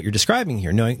part of what you're describing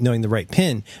here, knowing the right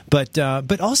pin. But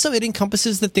also it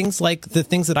encompasses the things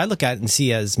that I look at and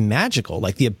see as magical,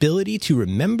 like the ability to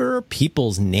remember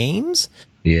people's names.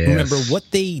 Yes. Remember what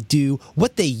they do,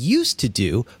 what they used to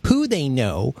do, who they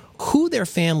know, who their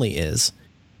family is.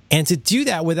 And to do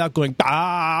that without going,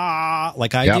 bah,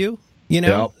 like I do,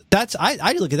 that's,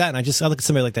 I look at that and I look at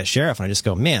somebody like that sheriff and I just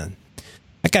go, man,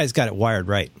 that guy's got it wired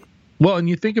right. Well, and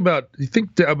you think about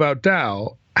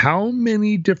Dow, how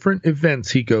many different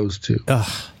events he goes to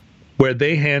where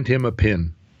they hand him a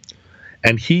pin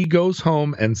and he goes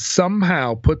home and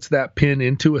somehow puts that pin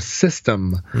into a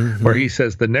system where he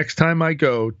says, the next time I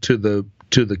go to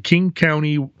the King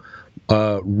County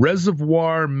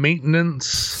reservoir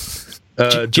maintenance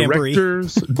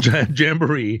directors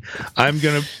jamboree, I'm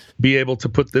going to be able to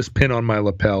put this pin on my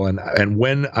lapel, and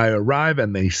when I arrive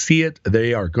and they see it,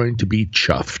 they are going to be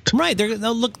chuffed. Right.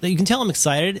 They'll look. You can tell I'm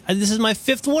excited. This is my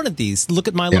fifth one of these. Look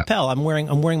at my lapel. I'm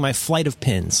wearing my flight of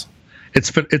pins. It's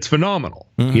phenomenal.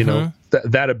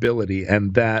 That ability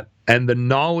and the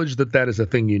knowledge that is a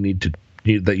thing you need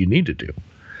to do.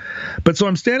 But so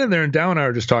I'm standing there, and Dow and I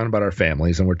are just talking about our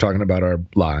families, and we're talking about our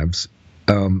lives.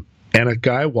 And a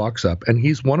guy walks up, and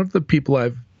he's one of the people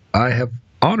I have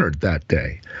honored that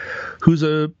day,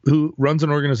 who runs an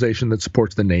organization that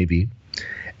supports the Navy.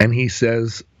 And he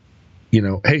says,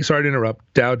 hey, sorry to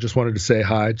interrupt. Dow just wanted to say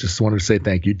hi, just wanted to say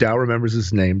thank you. Dow remembers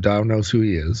his name. Dow knows who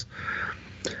he is.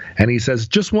 And he says,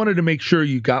 just wanted to make sure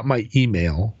you got my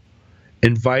email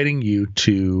inviting you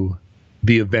to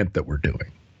the event that we're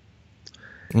doing.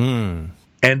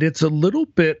 And it's a little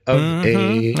bit of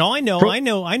a... No, I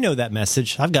know that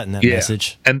message. I've gotten that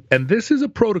message. And this is a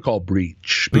protocol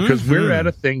breach, because we're at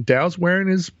a thing. Dow's wearing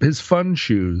his fun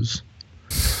shoes.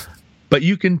 But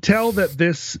you can tell that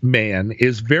this man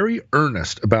is very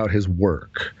earnest about his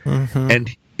work. And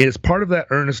as part of that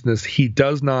earnestness, he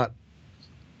does not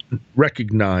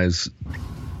recognize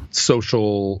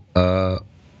social...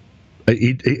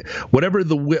 whatever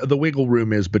the wiggle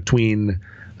room is between...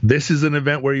 This is an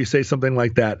event where you say something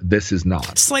like that. This is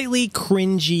not. Slightly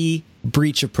cringy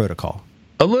breach of protocol.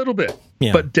 A little bit.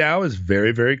 Yeah. But Dow is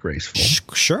very, very graceful.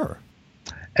 Sure.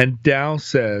 And Dow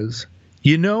says,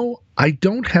 I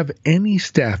don't have any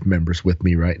staff members with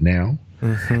me right now.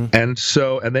 And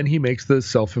then he makes the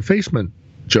self-effacement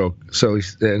joke. So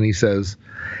he says,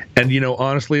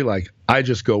 honestly, like, I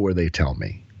just go where they tell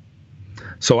me.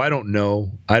 So I don't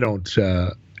know. I don't,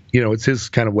 it's his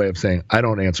kind of way of saying, I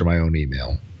don't answer my own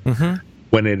email.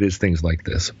 When it is things like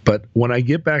this. But when I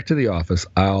get back to the office,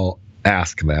 I'll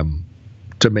ask them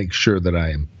to make sure that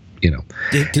I am,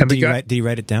 Did he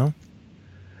write it down?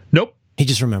 Nope. He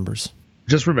just remembers.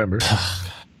 Just remembers.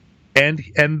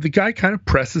 And the guy kind of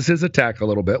presses his attack a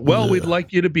little bit. Well, we'd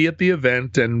like you to be at the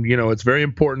event, and it's very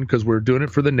important because we're doing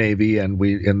it for the Navy, and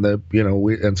we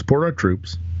support our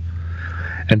troops.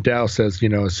 And Dow says,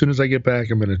 as soon as I get back,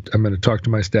 I'm gonna talk to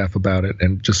my staff about it,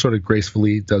 and just sort of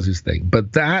gracefully does his thing.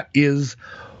 But that is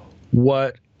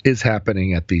what is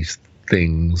happening at these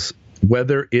things,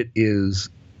 whether it is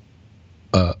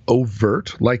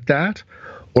overt like that,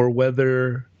 or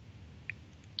whether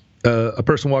a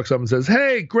person walks up and says,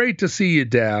 "Hey, great to see you,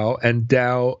 Dow," and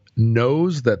Dow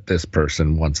knows that this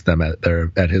person wants them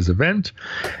at his event,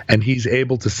 and he's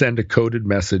able to send a coded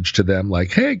message to them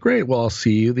like, "Hey, great, well, I'll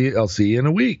see you in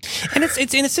a week." And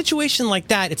it's in a situation like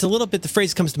that, it's a little bit, the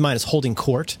phrase that comes to mind is holding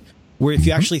court, where if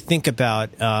you actually think about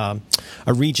a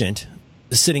regent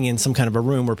sitting in some kind of a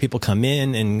room where people come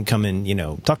in,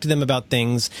 talk to them about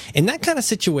things, in that kind of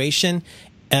situation,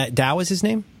 Dow is his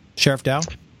name? Sheriff Dow?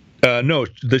 No,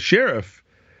 the sheriff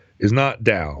is not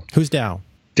Dow. Who's Dow?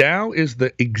 Dow is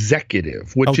the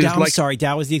executive, which is Dow, like... I'm sorry,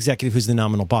 Dow is the executive who's the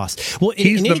nominal boss. Well,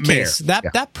 in any case,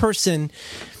 that person...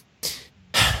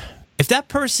 If that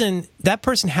person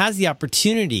has the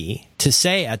opportunity to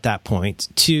say at that point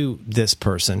to this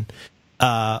person,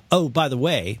 "Oh, by the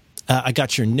way, I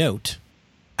got your note.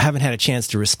 I haven't had a chance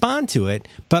to respond to it,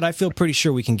 but I feel pretty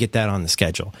sure we can get that on the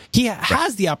schedule." He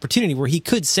has the opportunity where he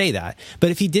could say that.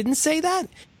 But if he didn't say that,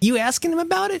 you asking him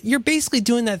about it, you're basically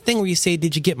doing that thing where you say,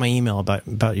 "Did you get my email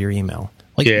about your email?"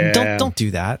 Like, don't do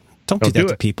that. Don't do that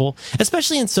to people,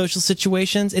 especially in social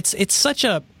situations. It's such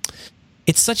a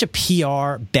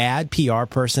bad PR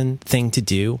person thing to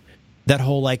do. That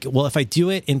whole well, if I do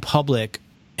it in public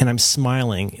and I'm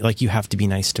smiling, you have to be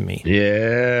nice to me.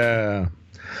 Yeah.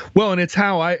 Well, and it's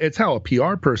how a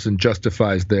PR person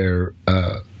justifies their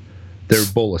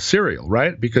bowl of cereal,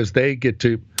 right? Because they get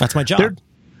to... That's my job.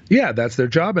 Yeah, that's their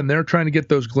job, and they're trying to get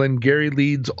those Glengarry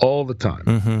leads all the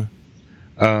time.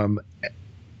 Mm-hmm.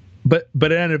 But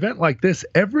at an event like this,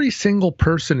 every single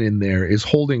person in there is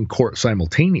holding court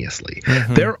simultaneously.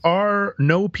 Mm-hmm. There are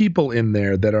no people in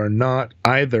there that are not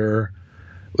either...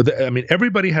 I mean,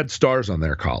 everybody had stars on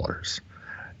their collars,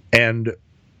 and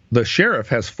the sheriff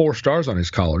has 4 stars on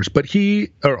his collar, but he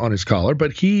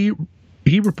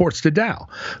reports to Dow,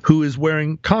 who is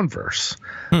wearing Converse.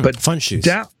 But fun shoes.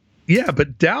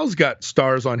 But Dow's got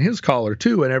stars on his collar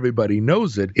too, and everybody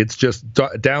knows it. It's just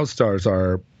Dow's stars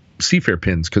are Seafair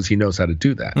pins because he knows how to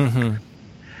do that. Mm-hmm.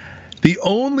 The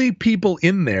only people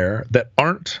in there that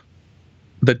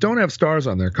don't have stars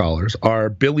on their collars are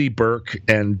Billy Burke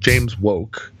and James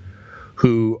Woke,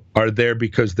 who are there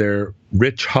because they're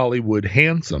rich Hollywood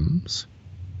handsomes,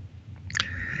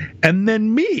 and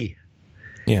then me.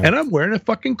 Yeah. And I'm wearing a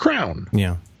fucking crown.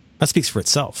 Yeah. That speaks for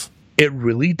itself. It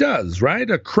really does, right?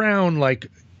 A crown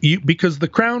because the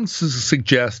crown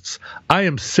suggests I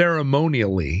am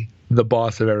ceremonially the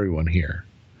boss of everyone here.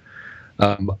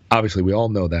 Obviously, we all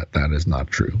know that is not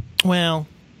true. Well,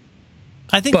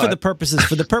 I think for the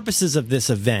purposes of this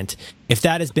event, if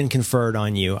that has been conferred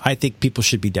on you, I think people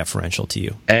should be deferential to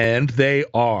you. And they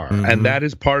are. Mm-hmm. And that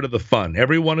is part of the fun.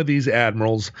 Every one of these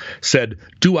admirals said,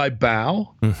 "Do I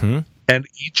bow?" Mm-hmm. And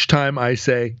each time I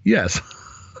say, "Yes."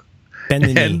 Bend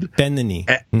the knee.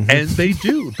 Mm-hmm. And they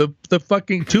do. The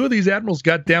fucking 2 of these admirals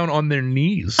got down on their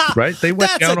knees, right? They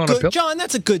went down on a pillow. John,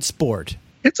 that's a good sport.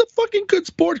 It's a fucking good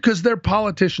sport because they're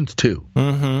politicians too.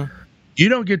 Mm-hmm. You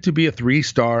don't get to be a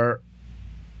 3-star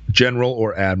general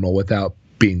or admiral without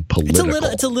being political.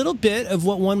 It's a little bit of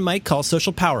what one might call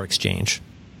social power exchange.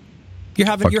 You're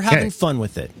having fun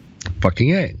with it.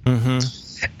 Fucking A. Mm-hmm.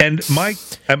 And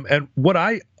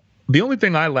the only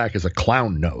thing I lack is a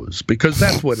clown nose, because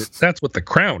that's what the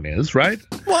crown is, right?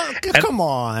 Well, come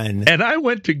on. And I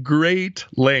went to great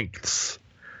lengths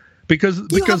because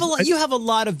you have a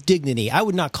lot of dignity. I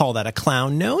would not call that a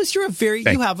clown nose. You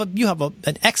have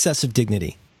an excess of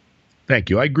dignity. Thank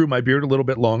you. I grew my beard a little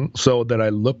bit long so that I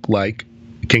look like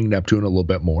King Neptune a little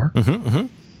bit more. Mm-hmm, mm-hmm.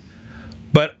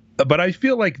 But I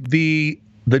feel like the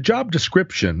job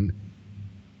description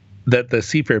that the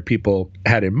Seafair people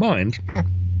had in mind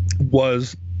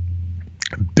was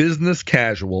business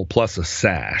casual plus a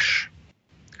sash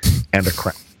and a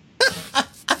crown.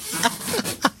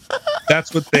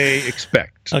 That's what they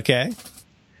expect. Okay.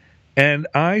 And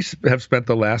I have spent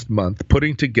the last month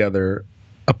putting together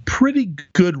a pretty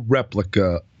good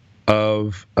replica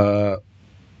of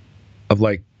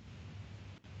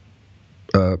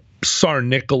Tsar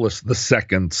Nicholas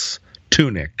II's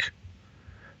tunic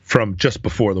from just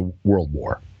before the World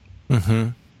War. Mm-hmm.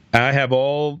 I have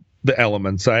all the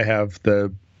elements. I have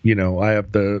the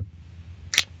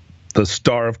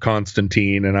Star of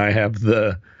Constantine, and I have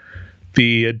the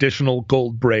additional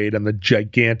gold braid and the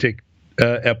gigantic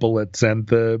epaulets and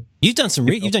the you've done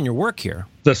you've done your work here.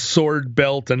 The sword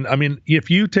belt, and I mean,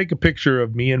 if you take a picture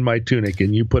of me in my tunic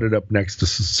and you put it up next to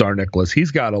Tsar Nicholas,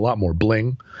 he's got a lot more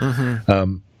bling.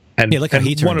 Mm-hmm. And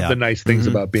one of the nice things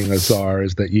about being a czar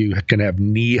is that you can have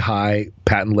knee-high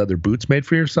patent leather boots made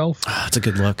for yourself. That's a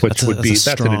good look. Which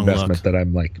that's an investment that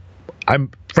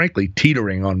I'm frankly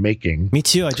teetering on making. Me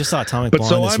too. I just saw Atomic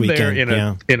Blonde this weekend. But so I'm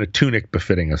there in a tunic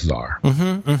befitting a czar.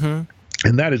 And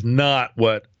that is not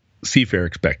what Seafair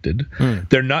expected.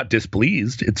 They're not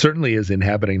displeased. It certainly is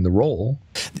inhabiting the role.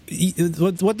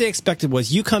 What they expected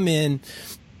was you come in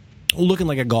looking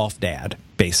like a golf dad,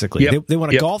 basically. Yep. They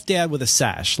want a golf dad with a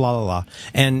sash,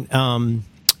 and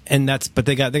that's, but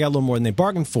they got a little more than they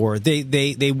bargained for.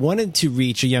 They wanted to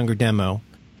reach a younger demo.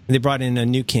 They brought in a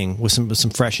new king with some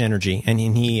fresh energy, and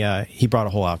he brought a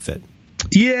whole outfit.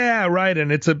 Yeah, right.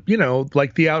 And it's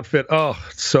like the outfit. Oh,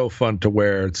 it's so fun to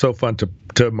wear. It's so fun to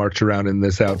march around in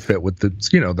this outfit with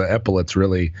the epaulets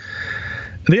really.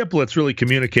 The epaulets really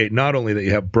communicate not only that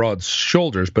you have broad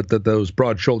shoulders, but that those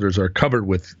broad shoulders are covered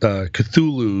with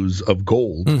Cthulhu's of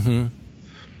gold,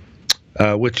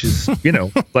 which is,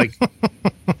 like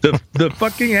the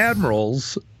fucking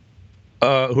admirals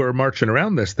who are marching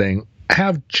around this thing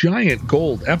have giant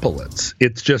gold epaulets.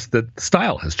 It's just that the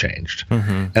style has changed.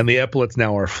 And the epaulets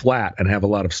now are flat and have a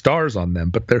lot of stars on them,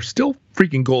 but they're still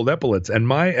freaking gold epaulets. And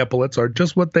my epaulets are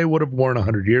just what they would have worn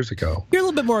 100 years ago. You're a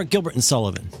little bit more Gilbert and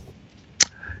Sullivan.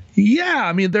 Yeah,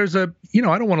 I mean, there's I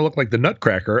don't want to look like the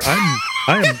Nutcracker. I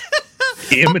am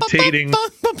imitating.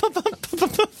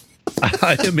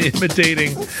 I am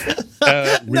imitating.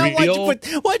 No,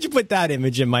 why'd you put that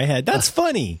image in my head? That's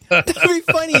funny. That'd be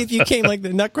funny if you came like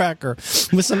the Nutcracker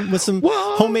with some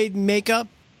homemade makeup.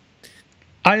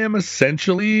 I am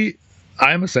essentially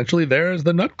there as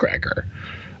the Nutcracker.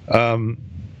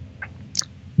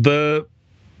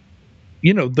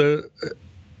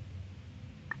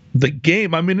 The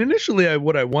game, I mean, initially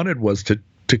what I wanted was to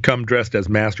come dressed as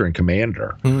Master and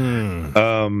Commander.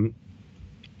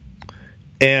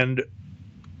 And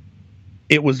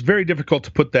it was very difficult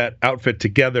to put that outfit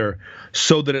together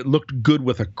so that it looked good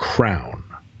with a crown.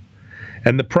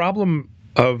 And the problem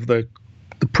of the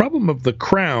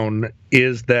crown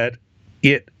is that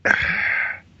it's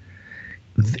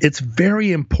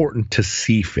very important to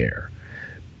Seafair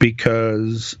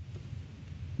because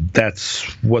that's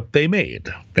what they made.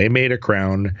 They made a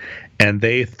crown, and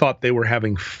they thought they were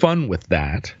having fun with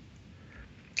that.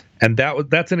 And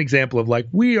that's an example of like,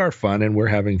 we are fun and we're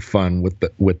having fun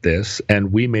with this,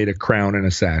 and we made a crown and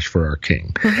a sash for our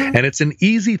king. And it's an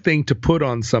easy thing to put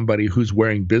on somebody who's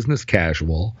wearing business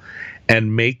casual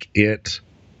and make the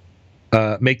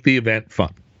event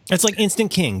fun. It's like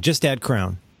Instant King, just add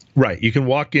crown. Right. You can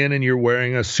walk in and you're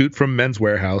wearing a suit from Men's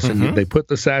Warehouse, and they put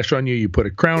the sash on you, you put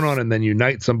a crown on, and then you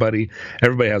knight somebody.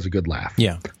 Everybody has a good laugh.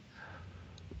 Yeah.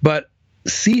 But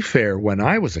Seafair, when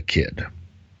I was a kid,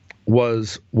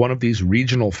 was one of these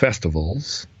regional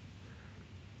festivals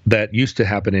that used to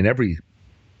happen in every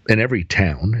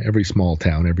town, every small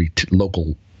town, every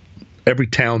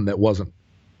town that wasn't,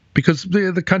 because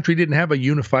the country didn't have a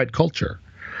unified culture.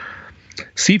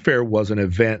 Seafair was an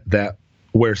event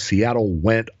where Seattle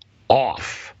went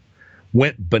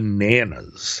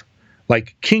bananas.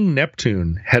 Like King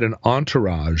Neptune had an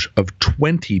entourage of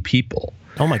 20 people.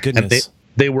 Oh my goodness. And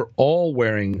they were all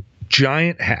wearing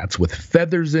giant hats with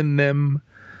feathers in them.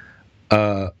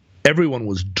 Everyone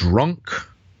was drunk.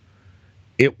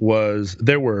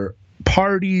 There were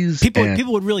parties.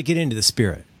 People would really get into the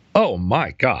spirit. Oh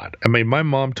my God. I mean, my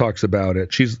mom talks about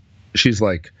it. She's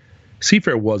like,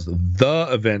 Seafair was the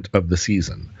event of the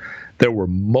season. There were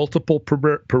multiple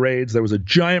parades. There was a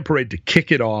giant parade to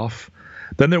kick it off.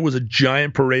 Then there was a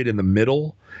giant parade in the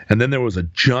middle. And then there was a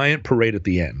giant parade at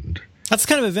the end. That's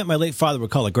the kind of event my late father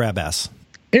would call a grab ass.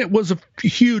 It was a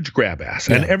huge grab ass.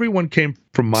 Yeah. And everyone came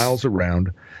from miles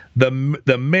around. The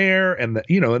mayor and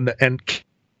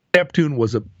Neptune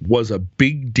was a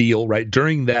big deal, right?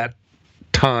 During that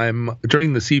time,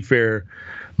 during the Seafair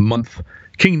month,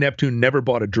 King Neptune never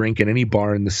bought a drink in any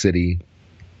bar in the city.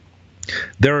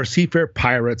 There are Seafair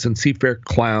pirates and Seafair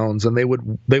clowns, and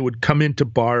they would come into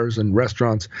bars and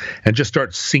restaurants and just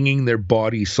start singing their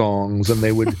bawdy songs, and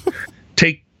they would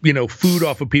take food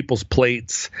off of people's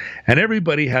plates, and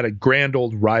everybody had a grand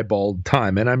old ribald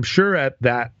time. And I'm sure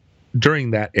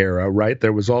during that era, right,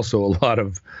 there was also a lot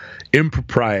of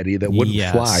impropriety that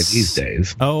wouldn't fly these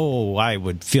days. Oh, I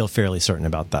would feel fairly certain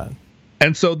about that.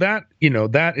 And so that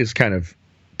is kind of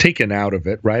taken out of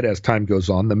it, right, as time goes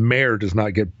on. The mayor does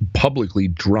not get publicly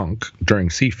drunk during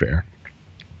Seafair.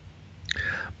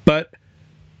 But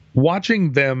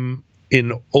watching them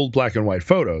in old black and white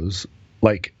photos,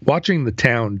 like watching the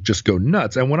town just go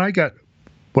nuts. And when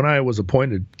I was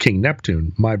appointed King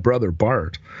Neptune, my brother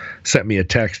Bart sent me a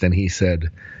text and he said,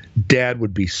 Dad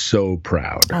would be so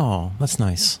proud. Oh, that's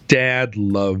nice. Dad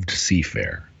loved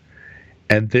Seafair.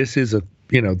 And this is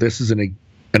an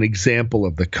example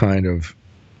of the kind of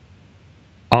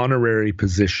honorary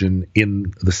position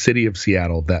in the city of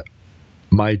Seattle that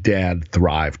my dad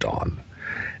thrived on.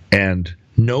 And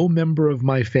no member of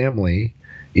my family,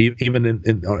 even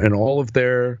in all of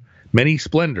their many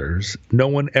splendors, no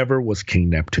one ever was King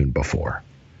Neptune before.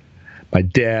 My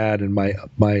dad and my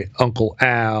Uncle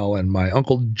Al and my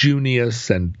Uncle Junius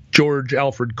and George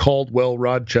Alfred Caldwell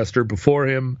Rochester before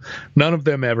him, none of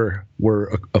them ever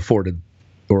were afforded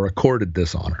or accorded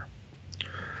this honor.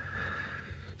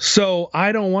 So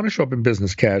I don't want to show up in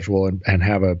business casual and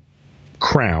have a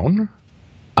crown.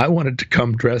 I wanted to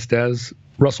come dressed as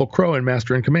Russell Crowe in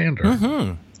Master and Commander.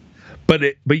 Mm-hmm. But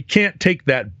you can't take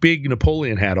that big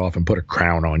Napoleon hat off and put a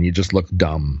crown on. You just look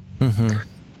dumb. Mm-hmm.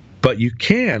 But you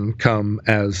can come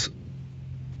as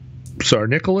Tsar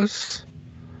Nicholas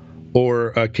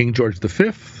or King George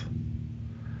V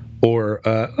or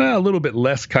a little bit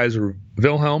less Kaiser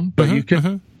Wilhelm, but you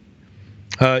can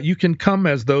come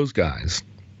as those guys,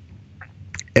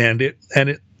 and it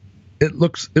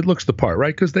looks the part,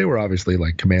 right? Because they were obviously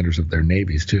like commanders of their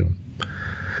navies too.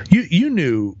 You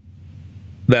knew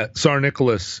that Tsar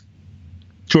Nicholas,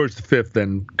 George V,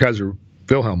 and Kaiser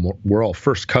Wilhelm were all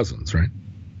first cousins, right?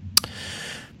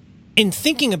 In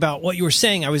thinking about what you were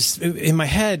saying, I was in my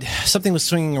head. Something was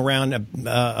swinging around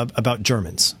about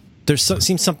Germans.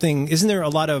 Seems something. Isn't there a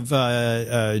lot of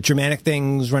Germanic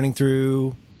things running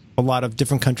through a lot of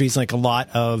different countries? Like a lot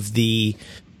of the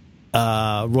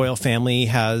royal family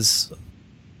has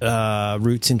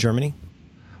roots in Germany.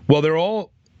 Well, they're all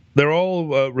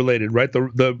related, right?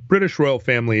 The British royal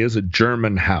family is a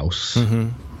German house. Mm-hmm.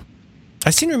 I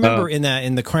seem to remember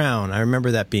in The Crown. I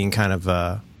remember that being kind of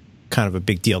a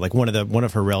big deal. Like one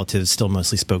of her relatives still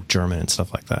mostly spoke German and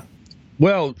stuff like that.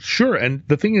 Well, sure. And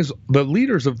the thing is, the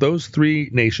leaders of those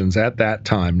three nations at that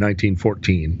time,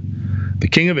 1914, the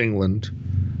King of England,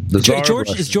 the Tsar George,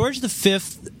 of Russia. Is George V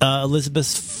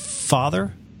Elizabeth's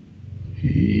father?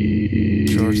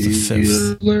 George V.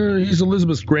 He's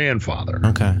Elizabeth's grandfather.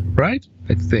 Okay. Right?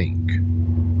 I think.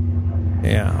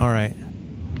 Yeah, all right.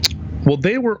 Well,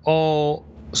 they were all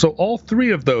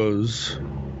three of those.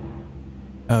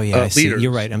 Oh, yeah, I see. Leaders.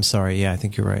 You're right. I'm sorry. Yeah, I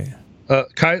think you're right.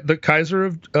 The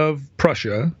Kaiser of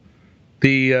Prussia,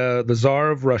 the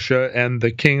Tsar of Russia, and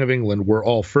the King of England were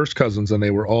all first cousins, and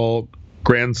they were all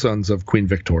grandsons of Queen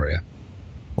Victoria.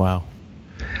 Wow.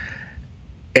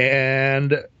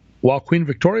 And while Queen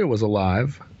Victoria was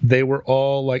alive, they were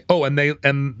all like,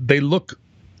 they look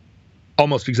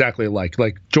almost exactly alike.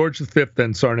 Like George V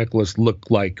and Tsar Nicholas look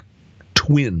like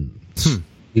twins.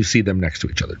 You see them next to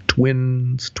each other.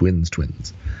 Twins.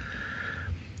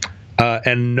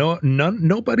 And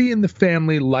nobody in the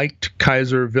family liked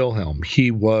Kaiser Wilhelm.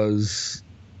 He was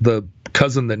the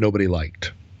cousin that nobody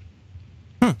liked.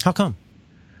 How come?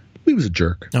 He was a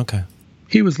jerk. Okay.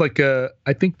 He was like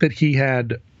I think that he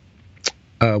had,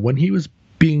 when he was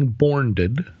being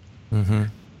borned,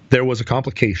 there was a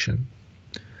complication.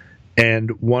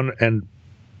 And it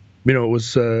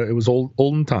was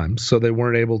olden times, so they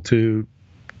weren't able to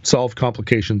solve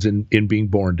complications in being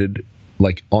borned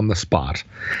like on the spot.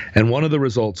 And one of the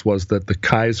results was that the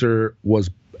Kaiser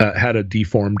had a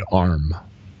deformed arm.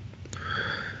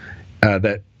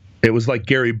 That it was like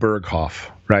Gary Berghoff,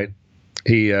 right?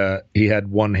 He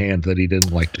had one hand that he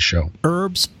didn't like to show.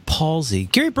 Erb's palsy.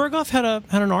 Gary Berghoff had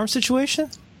an arm situation?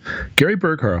 Gary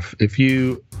Berghoff,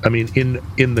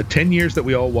 in the 10 years that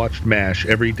we all watched MASH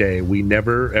every day, we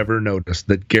never ever noticed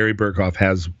that Gary Berghoff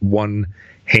has one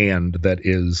hand that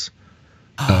is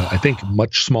I think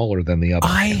much smaller than the other.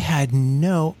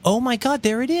 Oh my God,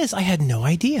 there it is. I had no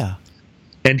idea.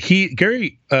 And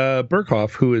Gary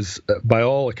Berghoff, who is by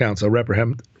all accounts a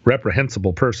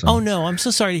reprehensible person. Oh no, I'm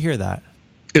so sorry to hear that.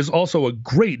 Is also a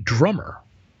great drummer.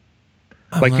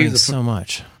 So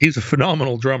much. He's a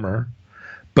phenomenal drummer.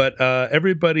 But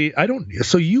everybody,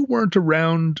 so you weren't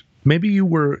around, maybe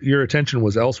your attention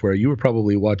was elsewhere. You were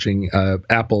probably watching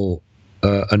Apple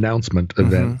announcement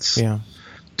events,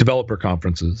 developer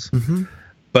conferences.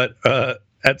 But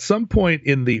at some point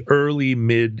in the early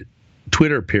mid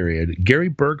Twitter period, Gary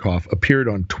Berghoff appeared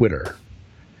on Twitter.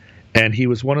 And he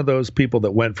was one of those people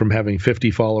that went from having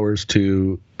 50 followers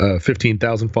to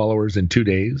 15,000 followers in 2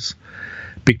 days,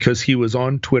 because he was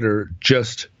on Twitter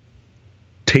just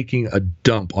taking a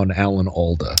dump on Alan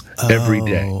Alda every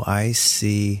day. Oh, I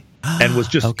see. And was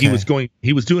just he was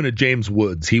doing a James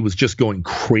Woods. He was just going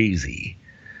crazy.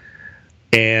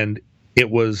 And it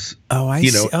was,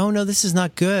 see. Oh, no, this is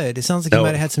not good. It sounds like you might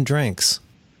have had some drinks.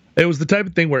 It was the type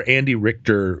of thing where Andy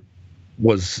Richter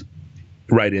was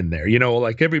right in there.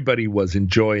 Like everybody was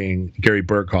enjoying Gary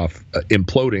Berghoff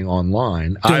imploding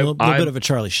online. A little bit of a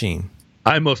Charlie Sheen.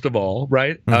 I most of all,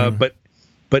 right? Mm-hmm.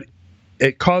 But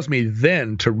it caused me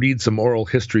then to read some oral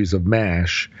histories of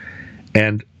MASH,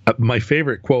 and my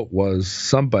favorite quote was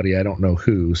somebody, I don't know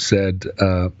who, said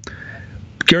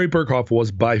Gary Berghoff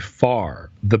was by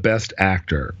far the best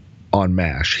actor on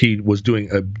MASH. He was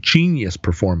doing a genius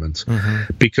performance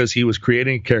because he was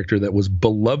creating a character that was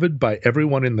beloved by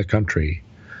everyone in the country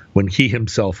when he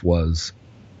himself was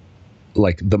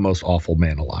like the most awful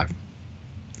man alive.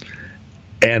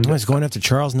 And he's going after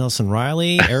Charles Nelson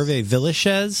Riley, Hervé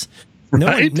Villechaize.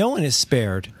 Right? No one is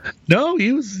spared. No,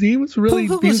 he was really.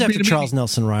 Who goes after Charles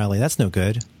Nelson Riley? That's no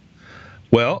good.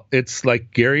 Well, it's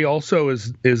like Gary also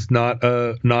is not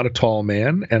a tall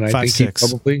man, and I think 5'6". he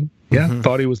probably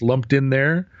thought he was lumped in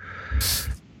there.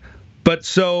 But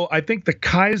so I think the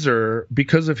Kaiser,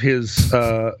 because of his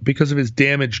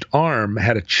damaged arm,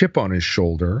 had a chip on his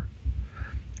shoulder.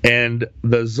 And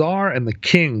the Tsar and the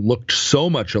King looked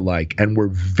so much alike and were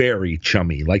very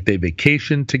chummy. Like they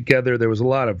vacationed together. There was a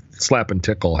lot of slap and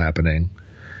tickle happening.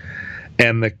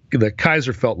 And the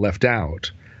Kaiser felt left out.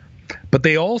 But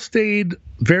they all stayed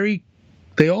very,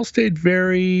 like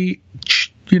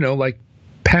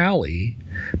pally,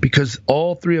 because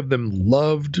all three of them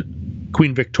loved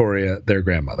Queen Victoria, their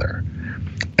grandmother.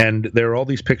 And there are all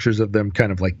these pictures of them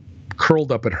kind of like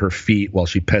curled up at her feet while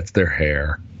she pets their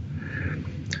hair.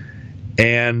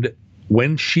 And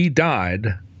when she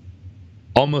died,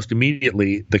 almost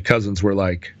immediately, the cousins were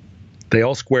like, they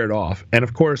all squared off. And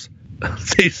of course,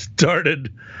 they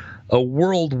started a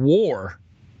world war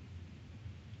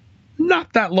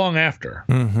not that long after.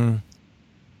 Mm-hmm.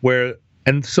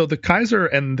 And so the Kaiser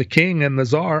and the King and the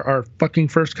Tsar are fucking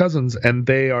first cousins, and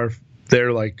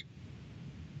they're like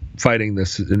fighting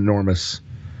this enormous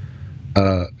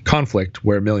conflict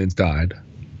where millions died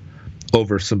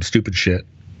over some stupid shit.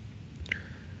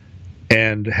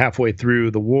 And halfway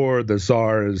through the war, the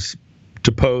Tsar is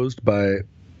deposed by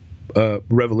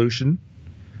revolution.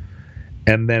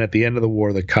 And then at the end of the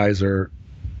war, the Kaiser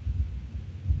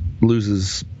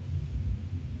loses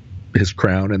his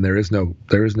crown, and there is no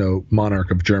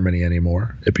monarch of Germany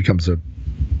anymore. It becomes a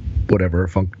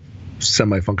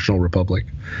semi-functional republic.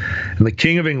 And the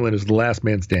King of England is the last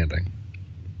man standing.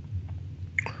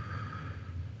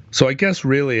 So I guess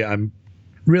really I'm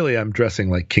dressing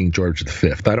like King George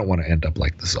V. I don't want to end up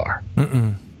like the Tsar.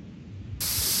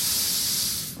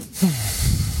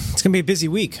 It's going to be a busy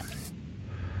week.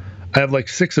 I have like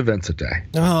 6 events a day.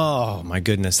 Oh, my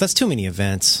goodness. That's too many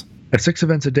events. I have 6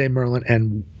 events a day, Merlin,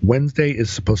 and Wednesday is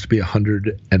supposed to be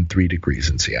 103 degrees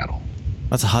in Seattle.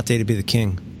 That's a hot day to be the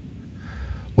king.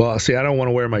 Well, see, I don't want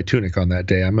to wear my tunic on that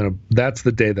day. That's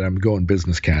the day that I'm going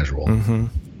business casual. Mm-hmm.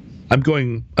 I'm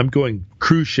going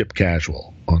cruise ship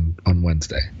casual on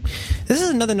Wednesday. This is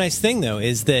another nice thing, though,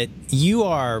 is that you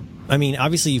are,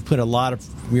 obviously you've put a lot of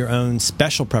your own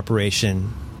special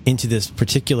preparation into this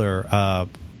particular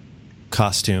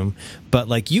costume, but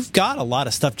like you've got a lot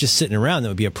of stuff just sitting around that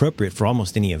would be appropriate for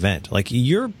almost any event. Like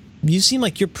you seem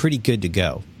like you're pretty good to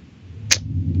go.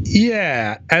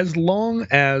 Yeah, as long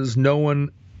as no one,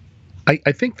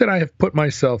 I think that I have put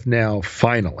myself now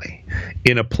finally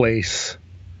in a place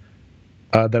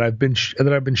that I've been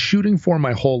shooting for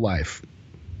my whole life,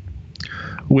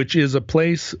 which is a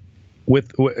place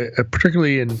with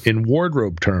particularly in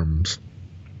wardrobe terms,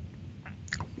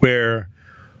 where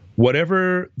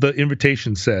whatever the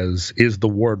invitation says is the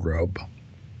wardrobe.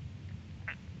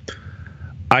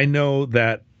 I know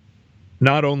that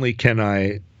not only can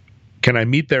I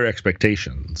meet their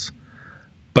expectations,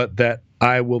 but that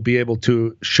I will be able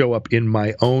to show up in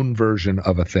my own version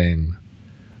of a thing.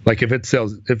 Like if it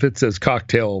says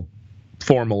cocktail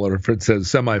formal, or if it says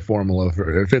semi-formal,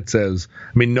 or if it says,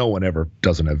 no one ever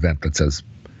does an event that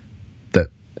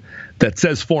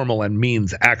says formal and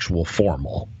means actual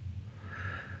formal.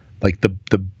 Like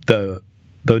the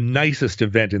nicest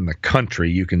event in the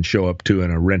country you can show up to in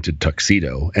a rented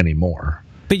tuxedo anymore.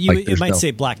 But it might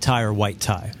say black tie or white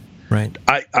tie, right?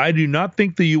 I do not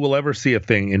think that you will ever see a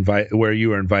thing where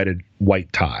you are invited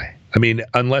white tie.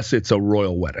 Unless it's a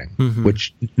royal wedding, mm-hmm.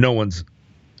 which no one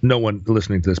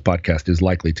listening to this podcast is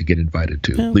likely to get invited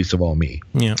to, least of all me.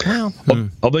 Yeah. Well,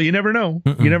 although you never know.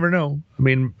 You never know.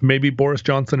 Maybe Boris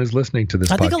Johnson is listening to this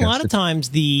podcast. I think a lot of times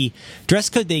the dress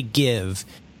code they give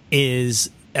is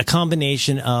a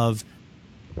combination of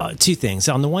 2 things.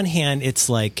 On the one hand, it's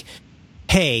like,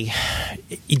 hey,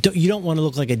 you don't want to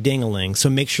look like a ding-a-ling, so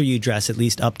make sure you dress at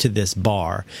least up to this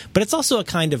bar. But it's also a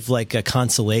kind of like a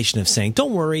consolation of saying,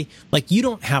 don't worry, like you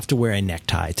don't have to wear a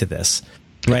necktie to this.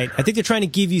 Right. I think they're trying to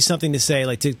give you something to say,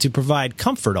 like to provide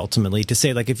comfort ultimately, to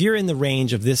say, like, if you're in the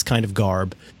range of this kind of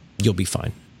garb, you'll be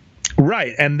fine.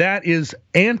 Right. And that is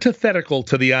antithetical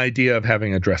to the idea of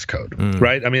having a dress code.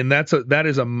 Right. I mean, that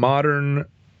is a modern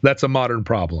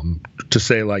problem to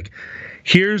say, like,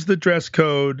 here's the dress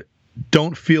code.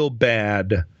 Don't feel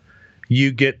bad.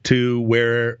 You get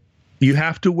to you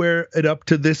have to wear it up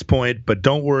to this point, but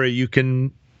don't worry, you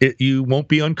won't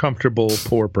be uncomfortable,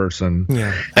 poor person.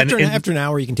 Yeah. After an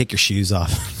hour, you can take your shoes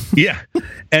off. Yeah.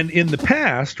 And in the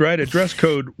past, right, a dress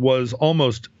code was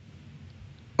almost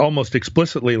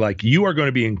explicitly like, you are going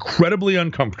to be incredibly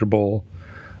uncomfortable.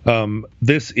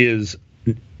 This is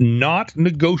not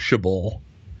negotiable.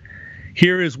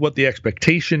 Here is what the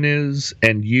expectation is,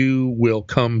 and you will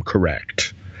come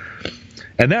correct.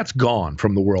 And that's gone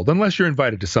from the world, unless you're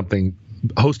invited to something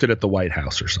hosted at the White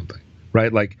House or something,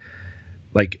 right? Like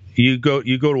you go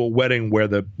to a wedding where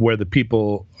the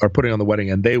people are putting on the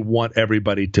wedding and they want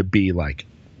everybody to be like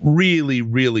really,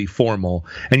 really formal,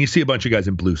 and you see a bunch of guys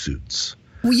in blue suits.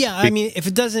 Well, yeah, I mean, if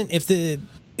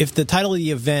the title of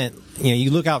the event,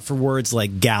 you look out for words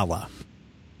like gala.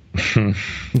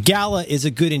 Gala is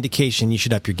a good indication you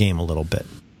should up your game a little bit.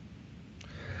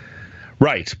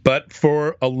 Right, but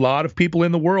for a lot of people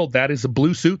in the world, that is a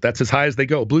blue suit. That's as high as they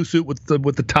go. Blue suit with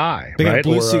the tie. They got right? a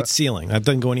blue suit ceiling. I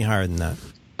doesn't go any higher than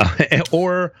that.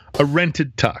 Or a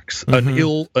rented tux,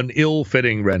 an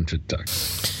ill-fitting rented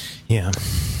tux. Yeah.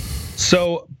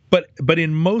 So, but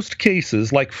in most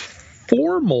cases, like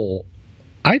formal,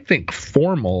 I think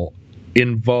formal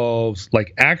involves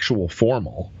like actual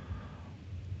formal.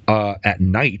 At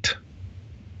night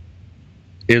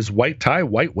is white tie,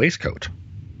 white waistcoat.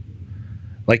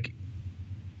 Like,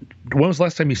 when was the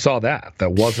last time you saw that?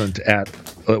 That wasn't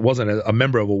a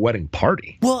member of a wedding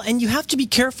party. Well, and you have to be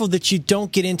careful that you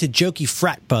don't get into jokey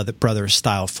frat brother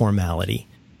style formality.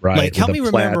 Right. Like, help me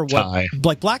remember tie.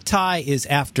 Like, black tie is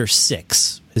after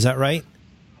 6. Is that right?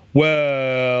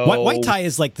 Well, white tie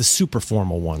is like the super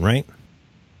formal one, right?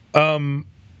 White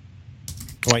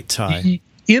tie.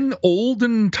 In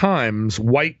olden times,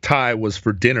 white tie was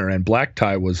for dinner, and black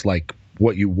tie was like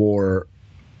what you wore.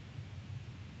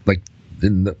 Like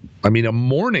a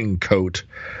morning coat.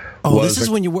 Oh, this is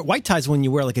when you wear white ties when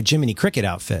you wear like a Jiminy Cricket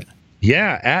outfit.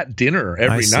 Yeah, at dinner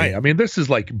every night. I mean, this is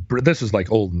like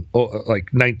old,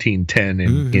 like 1910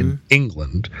 in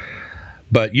England.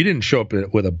 But you didn't show up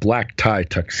with a black tie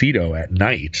tuxedo at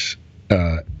night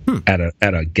at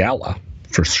a gala.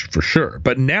 For sure,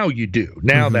 but now you do.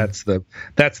 Now that's the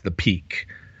peak,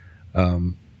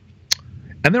 and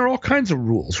there are all kinds of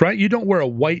rules, right? You don't wear a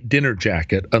white dinner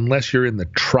jacket unless you're in the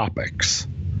tropics,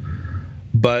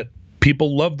 but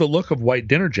people love the look of white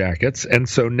dinner jackets, and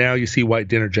so now you see white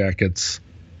dinner jackets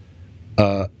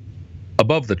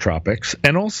above the tropics,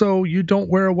 and also you don't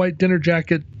wear a white dinner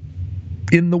jacket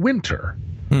in the winter.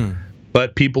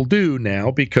 But people do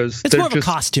now because it's more of a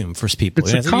costume for people.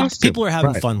 It's a costume. People are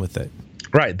having fun with it.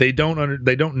 Right. They don't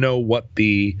know what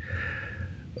they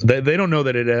don't know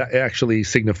that it actually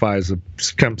signifies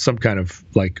some kind of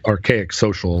like archaic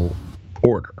social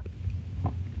order.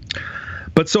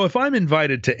 But so if I'm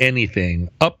invited to anything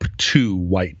up to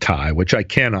white tie, which I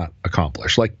cannot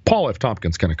accomplish, like Paul F.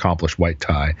 Tompkins can accomplish white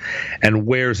tie and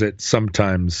wears it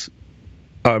sometimes.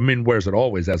 Wears it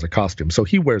always as a costume. So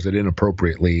he wears it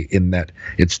inappropriately in that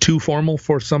it's too formal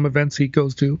for some events he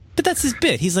goes to. But that's his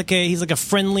bit. He's like a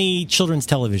friendly children's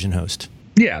television host.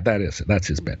 Yeah, that's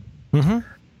his bit.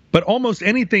 But almost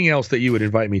anything else that you would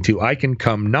invite me to, I can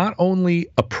come not only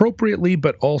appropriately,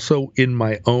 but also in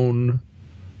my own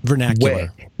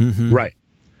vernacular. Way. Right.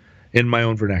 In my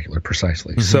own vernacular,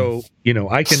 precisely. So,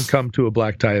 I can come to a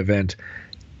black tie event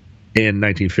in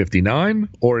 1959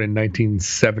 or in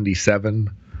 1977,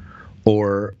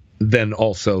 or then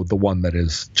also the one that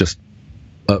is just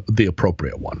the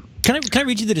appropriate one. Can I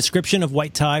read you the description of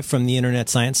white tie from the Internet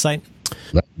Science site?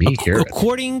 Let me hear it.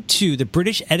 According to the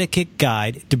British Etiquette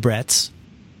Guide Debrett's,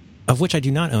 of which I do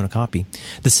not own a copy,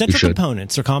 the central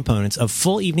components of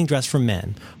full evening dress for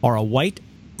men are a white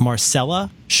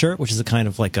Marcella shirt, which is a kind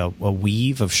of like a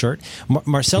weave of shirt.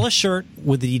 Marcella shirt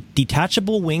with a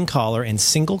detachable wing collar and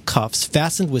single cuffs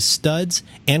fastened with studs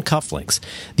and cufflinks.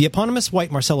 The eponymous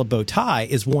white Marcella bow tie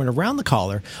is worn around the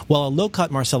collar, while a low-cut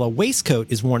Marcella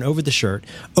waistcoat is worn over the shirt.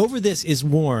 Over this is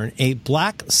worn a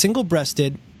black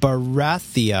single-breasted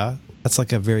Barathea That's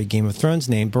like a very Game of Thrones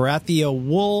name. Baratheon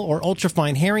wool or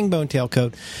ultrafine herringbone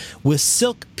tailcoat with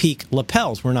silk peak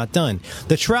lapels. We're not done.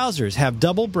 The trousers have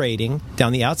double braiding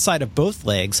down the outside of both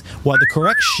legs, while the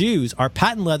correct shoes are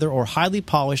patent leather or highly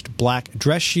polished black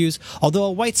dress shoes. Although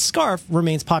a white scarf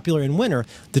remains popular in winter,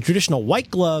 the traditional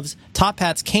white gloves, top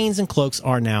hats, canes, and cloaks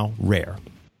are now rare.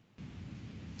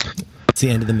 It's the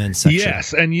end of the men's section.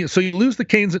 Yes, and so you lose the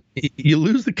canes. You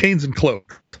lose the canes and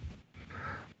cloaks,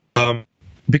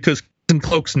 because and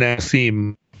cloaks now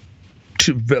seem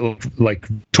too like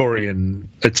Victorian.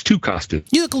 It's too costume.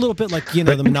 You look a little bit like the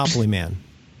Monopoly Man.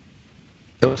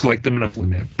 It looks like the Monopoly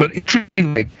Man, but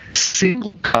interesting, like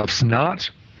single cuffs, not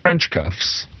French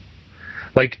cuffs.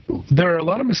 Like there are a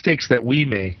lot of mistakes that we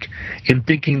make in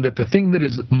thinking that the thing that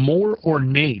is more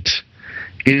ornate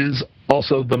is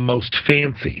also the most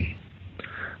fancy.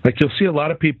 Like you'll see a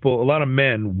lot of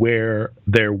men wear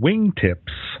their wingtips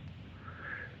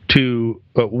to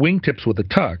wingtips with a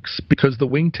tux because the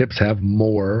wingtips have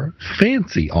more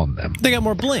fancy on them. They got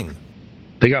more bling.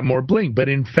 But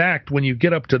in fact, when you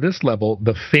get up to this level,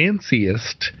 the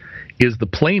fanciest is the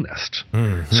plainest.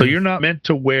 Mm-hmm. So you're not meant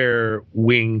to wear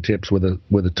wingtips with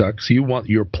a tux. You want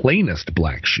your plainest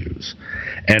black shoes.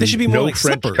 And they should be more no like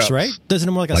French slippers, cuffs. right? Doesn't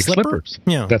it more like a slipper? Slippers.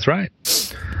 Yeah, that's right.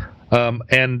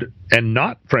 And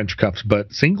not French cuffs,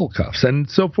 but single cuffs, and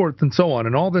so forth and so on.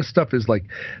 And all this stuff is like,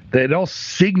 it all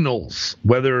signals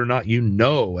whether or not you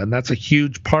know, and that's a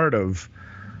huge part of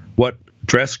what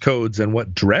dress codes and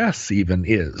what dress even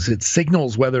is. It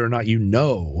signals whether or not you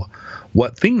know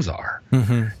what things are.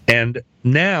 Mm-hmm. And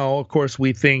now, of course,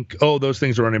 we think, oh, those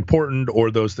things are unimportant, or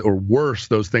worse,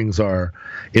 those things are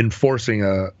enforcing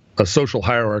a social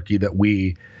hierarchy that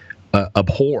we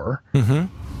abhor.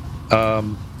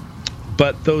 Mm-hmm.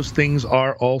 But those things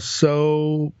are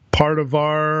also part of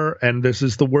our, and this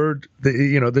is the word,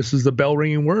 this is the bell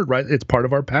ringing word, right? It's part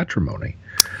of our patrimony.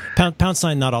 Pound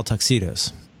sign, not all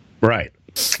tuxedos. Right.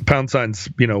 Pound signs,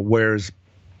 wears,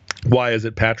 why is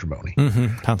it patrimony?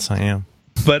 Mm-hmm. Pound sign, yeah.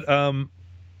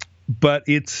 But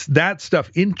it's, that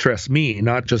stuff interests me,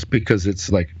 not just because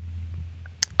it's like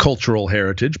cultural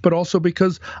heritage, but also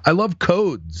because I love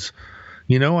codes.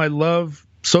 I love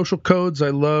social codes. I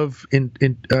love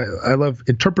I love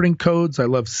interpreting codes. I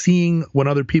love seeing when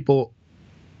other people,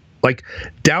 like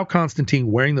Dow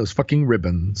Constantine wearing those fucking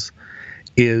ribbons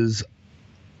and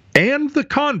the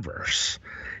converse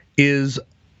is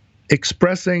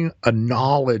expressing a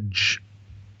knowledge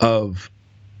of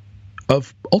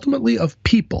ultimately of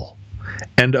people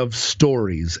and of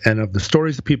stories and of the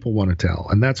stories that people want to tell.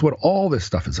 And that's what all this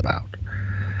stuff is about.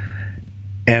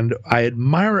 And I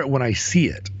admire it when I see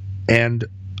it. And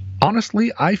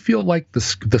honestly, I feel like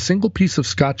the single piece of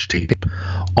Scotch tape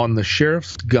on the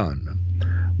sheriff's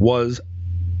gun was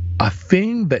a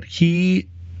thing that he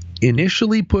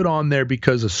initially put on there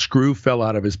because a screw fell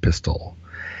out of his pistol.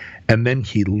 And then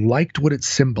he liked what it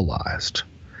symbolized.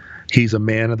 He's a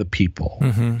man of the people.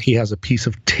 Mm-hmm. He has a piece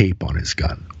of tape on his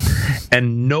gun.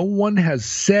 And no one has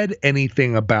said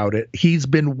anything about it. He's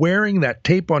been wearing that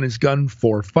tape on his gun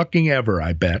for fucking ever,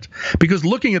 I bet. Because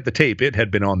looking at the tape, it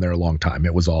had been on there a long time.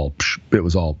 It was all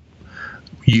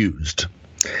used.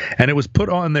 And it was put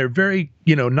on there very,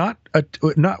 not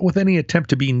with any attempt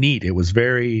to be neat. It was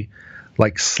very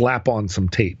like slap on some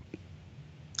tape.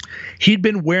 He'd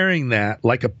been wearing that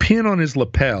like a pin on his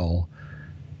lapel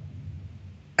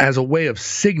as a way of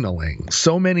signaling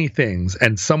so many things,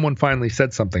 and someone finally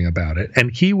said something about it,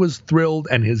 and he was thrilled,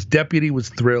 and his deputy was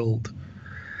thrilled.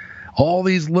 All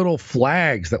these little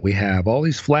flags that we have, all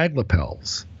these flag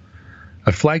lapels,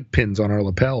 flag pins on our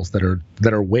lapels that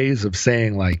are ways of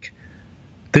saying, like,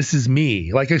 this is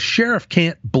me. Like a sheriff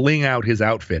can't bling out his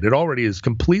outfit. It already is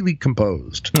completely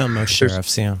composed. No, most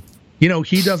sheriffs, yeah.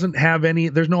 He doesn't have any,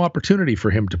 there's no opportunity for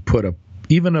him to put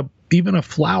even a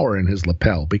flower in his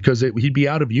lapel because he'd be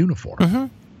out of uniform. Mm-hmm.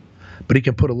 But he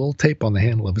can put a little tape on the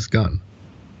handle of his gun.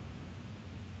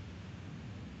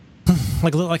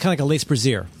 Like kind of like a lace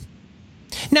brassiere.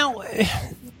 Now,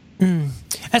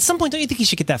 at some point, don't you think he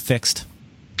should get that fixed?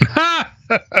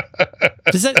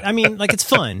 It's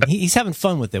fun. He's having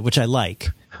fun with it, which I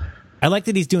like. I like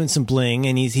that he's doing some bling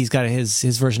and he's got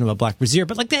his version of a black brassiere.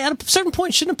 But like at a certain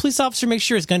point, shouldn't a police officer make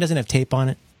sure his gun doesn't have tape on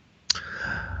it?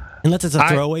 Unless it's a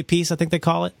throwaway piece, I think they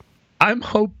call it. I'm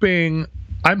hoping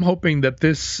that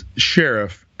this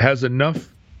sheriff has enough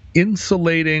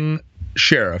insulating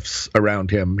sheriffs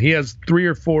around him. He has 3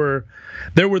 or 4.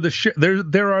 There are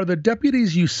the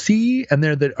deputies you see, and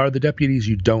there are the deputies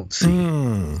you don't see.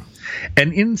 And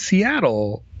in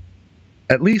Seattle,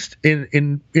 at least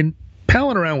in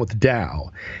palling around with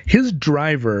Dow, his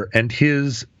driver and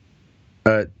his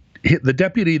the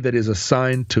deputy that is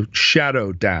assigned to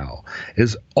shadow Dow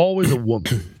is always a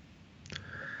woman.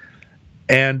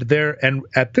 And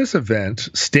at this event,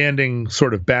 standing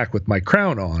sort of back with my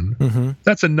crown on,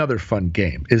 that's another fun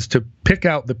game, is to pick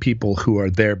out the people who are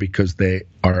there because they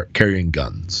are carrying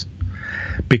guns,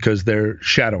 because they're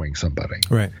shadowing somebody.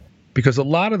 Right. Because a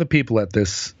lot of the people at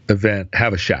this event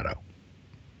have a shadow.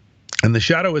 And the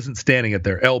shadow isn't standing at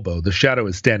their elbow. The shadow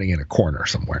is standing in a corner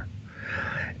somewhere.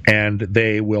 And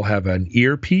they will have an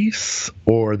earpiece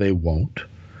or they won't.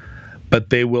 But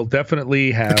they will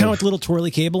definitely have... kind of with the little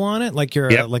twirly cable on it, like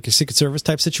your like a Secret Service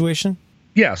type situation?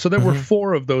 Yeah, so there were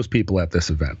 4 of those people at this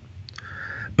event.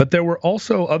 But there were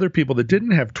also other people that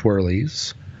didn't have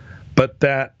twirlies, but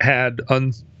that had,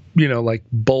 like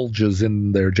bulges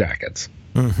in their jackets.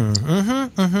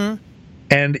 And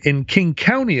in King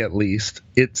County, at least,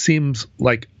 it seems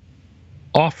like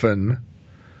often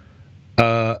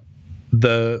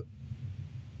the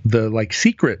like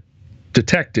secret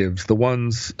detectives, the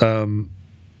ones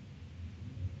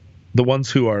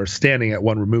who are standing at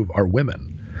one remove are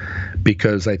women,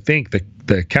 because I think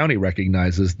the county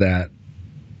recognizes that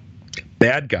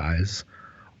bad guys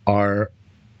are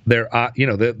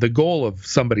the goal of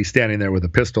somebody standing there with a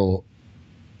pistol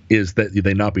is that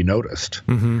they not be noticed.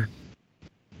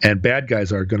 And bad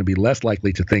guys are going to be less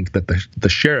likely to think that the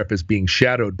sheriff is being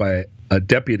shadowed by a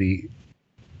deputy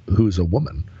who's a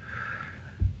woman.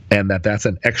 And that's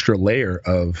an extra layer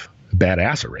of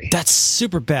badassery. That's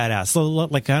super badass.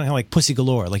 Like kind of like Pussy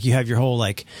Galore. Like you have your whole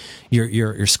like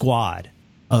your squad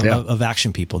of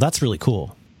action people. That's really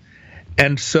cool.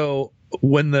 And so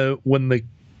when the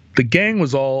gang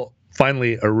was all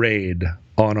finally arrayed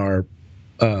on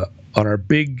our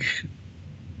big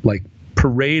like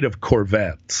parade of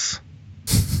Corvettes,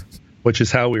 which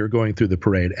is how we were going through the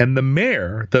parade, and the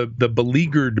mayor, the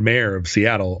beleaguered mayor of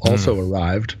Seattle, also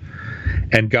arrived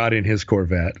and got in his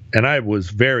Corvette. And I was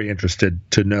very interested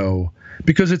to know,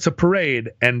 because it's a parade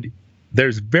and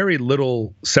there's very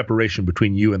little separation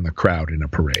between you and the crowd in a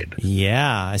parade.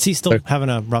 Yeah. Is he still having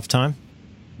a rough time?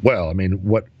 Well, I mean,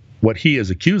 what he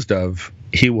is accused of,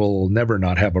 he will never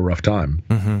not have a rough time.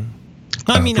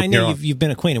 I mean, I know you've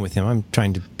been acquainted with him. I'm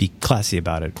trying to be classy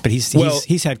about it, but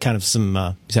he's had kind of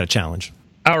some he's had a challenge.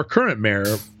 Our current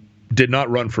mayor did not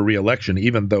run for re-election,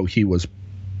 even though he was,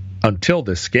 until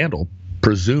this scandal,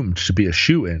 presumed to be a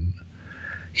shoo-in.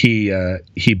 He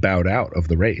bowed out of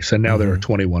the race, and now there are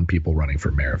 21 people running for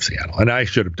mayor of Seattle. And I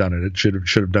should have done it. It should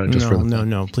have done it just for the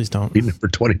no, please don't. Even for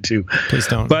 22, please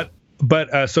don't.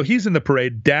 But so he's in the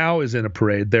parade. Dow is in a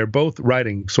parade. They're both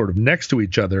riding sort of next to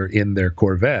each other in their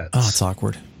Corvettes. Oh, it's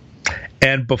awkward.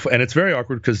 And it's very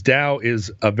awkward because Dow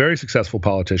is a very successful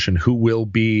politician who will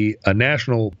be a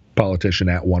national politician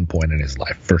at one point in his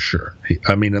life, for sure.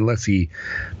 Unless he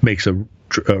makes a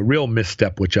real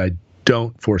misstep, which I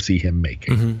don't foresee him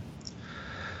making.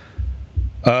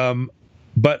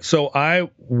 But so I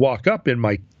walk up in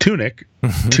my tunic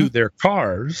to their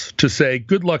cars to say,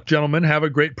 "Good luck, gentlemen. Have a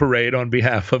great parade on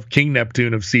behalf of King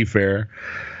Neptune of Seafair.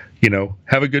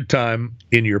 Have a good time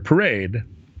in your parade."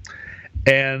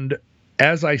 And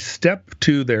as I step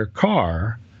to their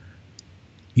car,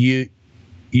 you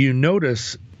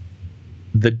notice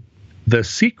the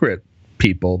secret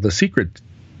people, the secret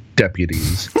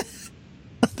deputies.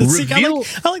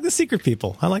 I like the secret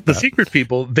people. I like that. The secret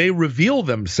people, they reveal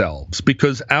themselves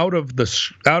because out of the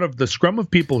scrum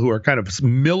of people who are kind of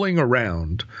milling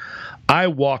around, I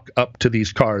walk up to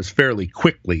these cars fairly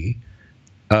quickly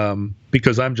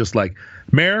because I'm just like,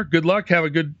 "Mayor, good luck, have a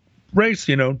good race,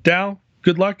 Dow,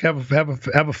 good luck, have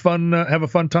a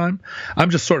fun time." I'm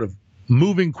just sort of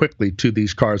moving quickly to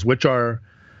these cars, which are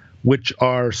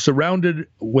surrounded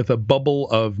with a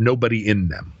bubble of nobody in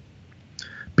them.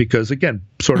 Because, again,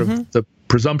 sort of the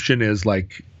presumption is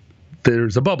like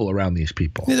there's a bubble around these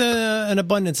people. An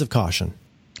abundance of caution.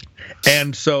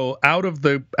 And so out of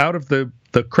the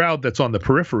crowd that's on the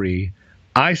periphery,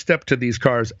 I step to these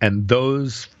cars, and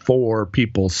those 4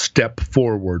 people step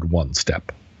forward 1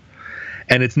 step.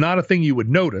 And it's not a thing you would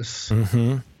notice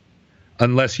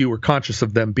unless you were conscious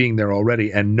of them being there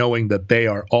already and knowing that they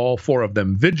are, all 4 of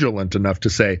them, vigilant enough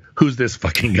to say, "Who's this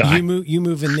fucking guy?" You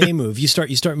move and they move. You start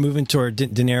moving toward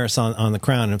Daenerys on the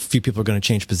crown, and a few people are going to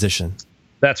change position.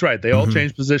 That's right. They all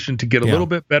change position to get a little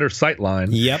bit better sight line.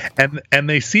 Yep. And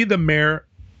they see the mayor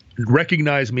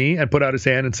recognize me and put out his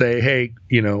hand and say, "Hey,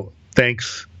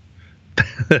 thanks."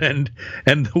 and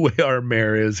the way our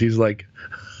mayor is, he's like,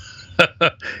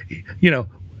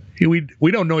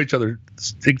 we don't know each other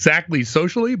exactly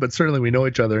socially, but certainly we know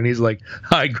each other. And he's like,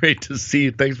 "Hi, great to see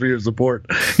you. Thanks for your support."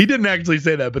 He didn't actually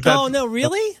say that, but that's... Oh, no,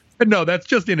 really? No, that's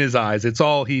just in his eyes. It's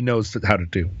all he knows how to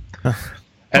do.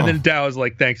 And then Dow is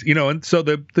like, thanks. And so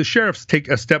the sheriffs take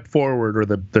a step forward, or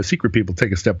the secret people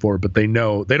take a step forward, but they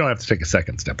know they don't have to take a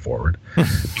second step forward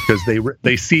because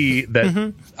they see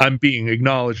that I'm being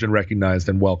acknowledged and recognized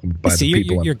and welcomed by the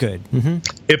people. You're good.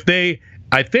 If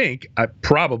I think,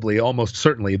 probably, almost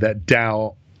certainly, that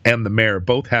Dow and the mayor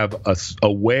both have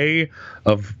a way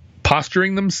of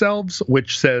posturing themselves,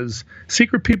 which says,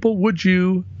 secret people, would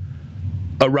you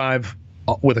arrive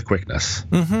with a quickness?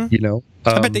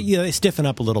 I bet they stiffen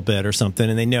up a little bit or something,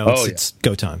 and they know it's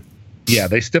go time. Yeah,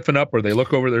 they stiffen up, or they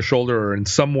look over their shoulder, or in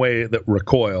some way that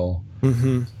recoil,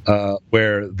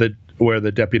 where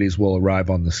the deputies will arrive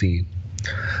on the scene.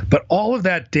 But all of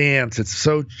that dance, it's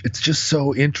just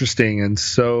so interesting, and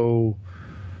so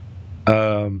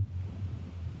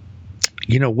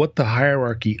what the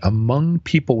hierarchy among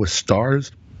people with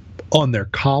stars on their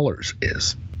collars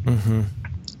is.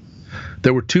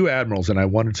 There were two admirals, and I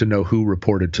wanted to know who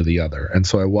reported to the other. And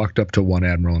so I walked up to one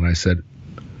admiral and I said,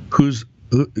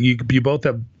 you both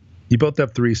have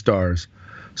 3 stars,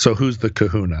 so who's the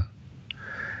kahuna?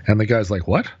 And the guy's like,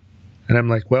 what? And I'm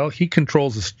like, well, he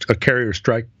controls a carrier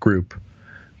strike group.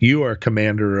 You are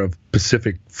commander of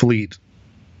Pacific Fleet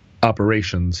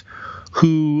operations.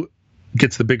 Who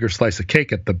gets the bigger slice of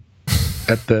cake at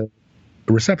the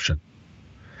reception?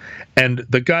 And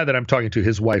the guy that I'm talking to,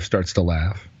 his wife starts to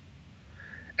laugh.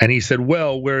 And he said,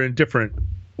 well, we're in different,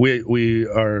 we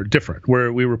are different.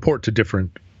 We report to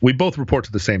different, we both report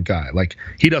to the same guy. Like,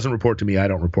 he doesn't report to me, I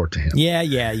don't report to him.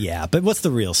 Yeah. But what's the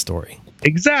real story?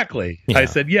 Exactly. Yeah. I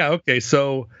said, yeah, okay,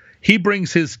 so he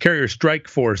brings his carrier strike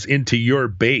force into your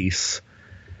base.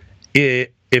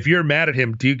 If you're mad at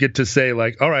him, do you get to say,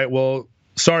 like, all right, well,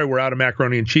 sorry, we're out of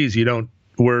macaroni and cheese.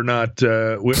 We're not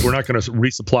going to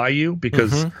resupply you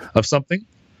because of something?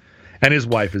 And his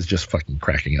wife is just fucking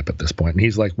cracking up at this point. And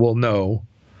he's like, well, no.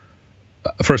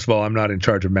 First of all, I'm not in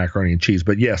charge of macaroni and cheese.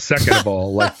 But yes, second of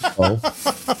all, like, oh.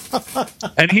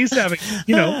 And he's having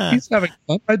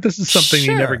fun. Right? This is something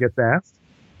he never gets asked.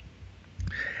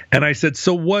 And I said,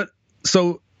 so what?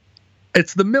 So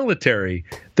it's the military.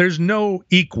 There's no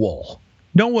equal.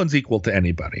 No one's equal to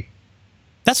anybody.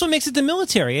 That's what makes it the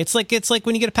military. It's like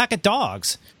when you get a pack of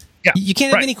dogs. Yeah, you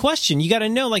can't have any question. You got to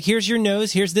know, like, here's your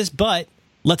nose, here's this butt.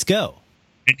 Let's go.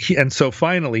 And so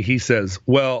finally he says,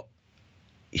 well,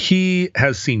 he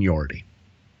has seniority.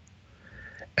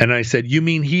 And I said, you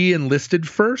mean he enlisted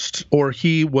first, or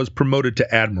he was promoted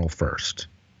to admiral first?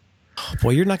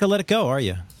 Boy, you're not going to let it go, are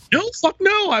you? No, fuck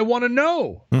no. I want to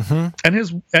know.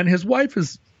 And his wife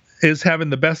is having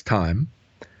the best time.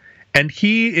 And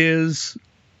he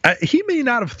may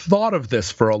not have thought of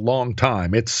this for a long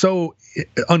time. It's so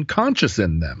unconscious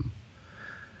in them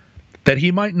that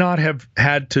he might not have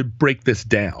had to break this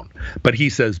down. But he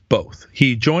says both.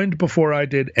 He joined before I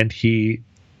did, and he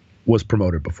was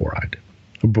promoted before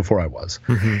I was.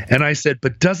 And I said,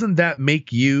 but doesn't that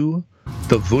make you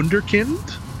the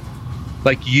Wunderkind?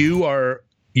 Like, you're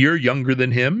younger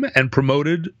than him and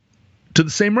promoted to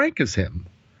the same rank as him.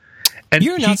 And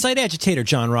you're an outside agitator,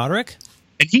 John Roderick.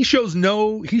 And he shows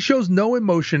no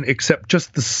emotion except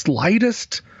just the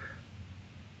slightest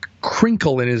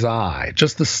crinkle in his eye,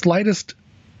 just the slightest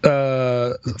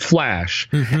flash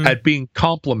at being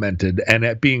complimented and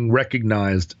at being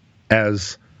recognized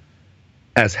as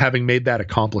having made that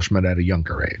accomplishment at a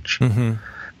younger age.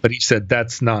 But he said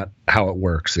that's not how it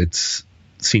works. It's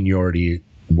seniority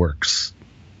works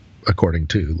according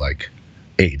to, like,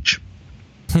 age.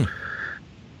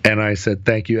 And I said,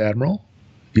 thank you, Admiral.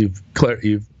 You've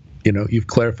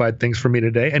clarified things for me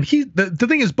today. And the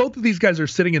thing is, both of these guys are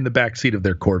sitting in the back seat of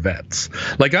their Corvettes.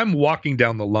 Like, I'm walking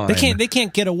down the line. They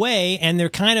can't get away, and they're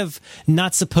kind of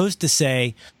not supposed to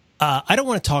say, I don't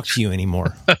want to talk to you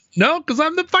anymore. No, because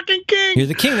I'm the fucking king. You're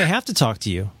the king. They have to talk to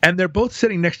you. And they're both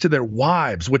sitting next to their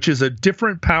wives, which is a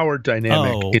different power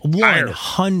dynamic. Oh,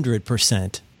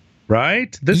 100%.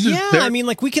 Right? I mean,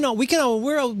 like,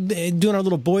 we're all doing our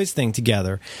little boys thing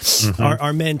together,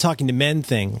 our men talking to men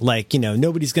thing. Like,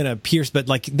 nobody's going to pierce, but,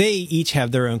 like, they each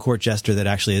have their own court jester that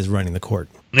actually is running the court.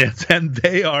 Yes, and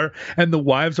the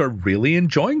wives are really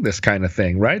enjoying this kind of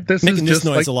thing, right? This making is just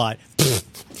this noise a lot.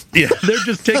 Yeah, they're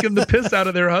just taking the piss out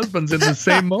of their husbands in the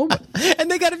same moment, and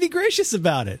they got to be gracious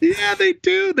about it. Yeah, they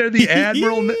do. They're the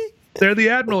admiral. They're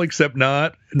the admiral, except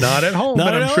not at home.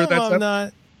 Not but at home.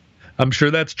 Not. I'm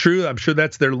sure that's true. I'm sure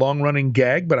that's their long-running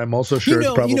gag, but I'm also sure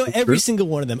it's probably every true. Single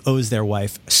one of them owes their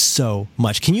wife so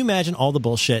much. Can you imagine all the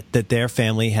bullshit that their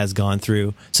family has gone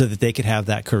through so that they could have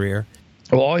that career?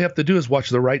 Well, all you have to do is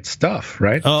watch the right stuff,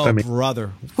 right? Oh,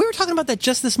 brother. We were talking about that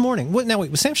just this morning. Wait,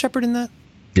 was Sam Shepard in that?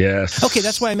 Yes. Okay,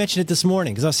 that's why I mentioned it this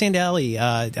morning, because I was saying to Ellie,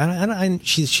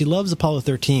 she loves Apollo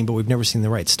 13, but we've never seen the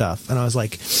right stuff. And I was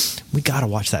like, we got to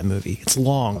watch that movie. It's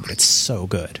long, but it's so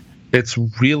good. It's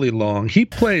really long. He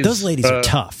plays... Those ladies are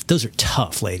tough. Those are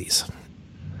tough ladies.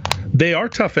 They are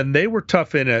tough, and they were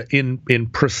tough in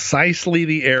precisely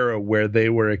the era where they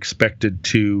were expected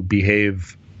to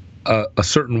behave a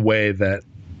certain way that,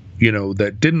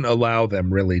 that didn't allow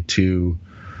them really to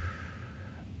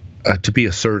be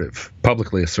assertive,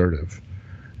 publicly assertive.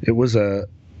 It was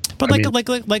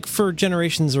like for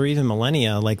generations or even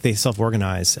millennia, like they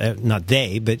self-organize. Not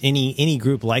they, but any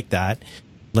group like that,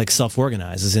 like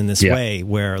self-organizes in this way,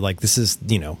 where like this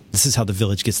is how the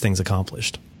village gets things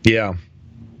accomplished. Yeah.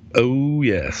 Oh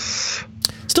yes.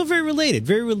 Still very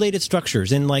related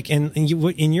structures, and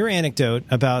in your anecdote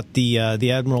about the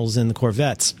admirals and the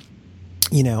corvettes,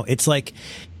 it's like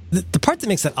the part that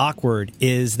makes that awkward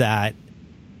is that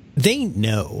they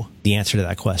know the answer to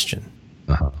that question.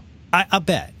 Uh-huh. I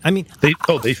bet. I mean,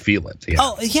 they feel it. Yeah.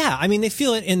 Oh yeah. I mean, they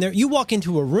feel it in there. You walk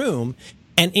into a room,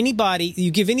 and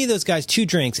you give any of those guys 2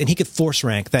 drinks, and he could force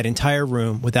rank that entire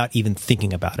room without even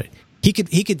thinking about it. He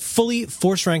could fully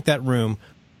force rank that room.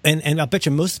 And I'll bet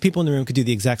you most people in the room could do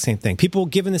the exact same thing. People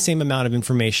given the same amount of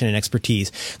information and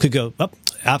expertise could go,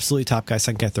 absolutely top guy,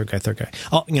 second guy, third guy,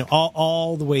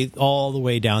 all the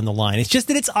way down the line. It's just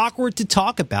that it's awkward to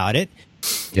talk about it.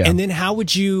 Yeah. And then how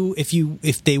would you,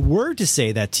 if they were to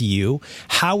say that to you,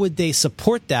 how would they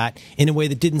support that in a way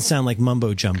that didn't sound like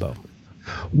mumbo jumbo?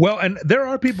 Well, and there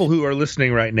are people who are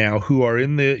listening right now who are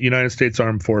in the United States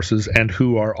Armed Forces and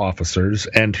who are officers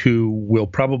and who will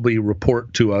probably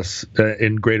report to us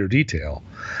in greater detail.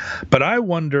 But I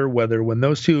wonder whether when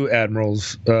those 2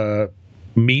 admirals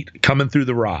meet coming through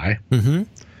the rye, mm-hmm.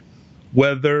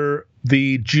 whether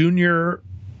the junior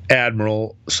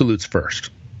admiral salutes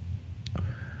first.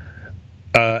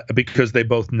 Because they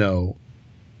both know,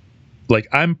 like,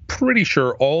 I'm pretty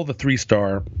sure all the 3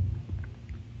 stars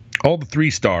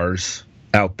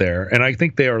out there, and I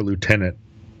think they are lieutenant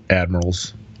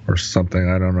admirals or something.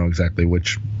 I don't know exactly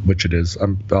which it is.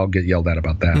 I'll get yelled at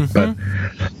about that.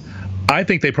 Mm-hmm. But I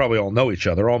think they probably all know each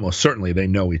other. Almost certainly they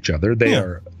know each other.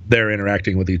 They're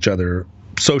interacting with each other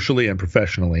socially and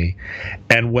professionally.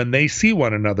 And when they see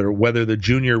one another, whether the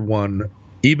junior one,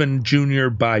 even junior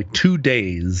by 2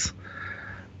 days,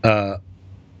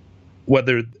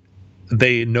 whether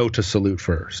they know to salute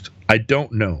first. I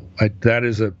don't know.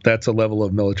 That's a level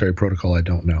of military protocol I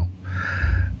don't know.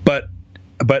 But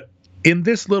in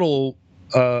this little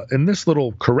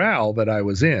corral that I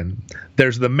was in,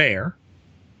 there's the mayor,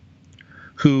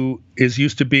 who is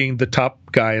used to being the top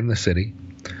guy in the city.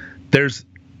 There's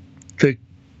the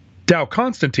Dow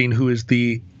Constantine, who is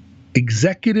the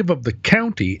executive of the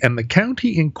county, and the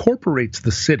county incorporates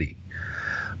the city.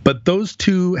 But those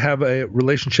 2 have a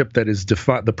relationship that is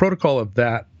defined. The protocol of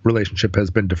that relationship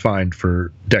has been defined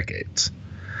for decades.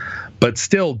 But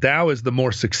still, Dow is the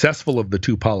more successful of the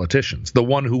 2 politicians, the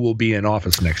one who will be in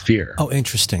office next year. Oh,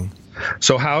 interesting.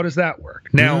 So how does that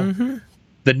work? Now, mm-hmm.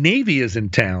 the Navy is in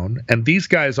town, and these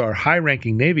guys are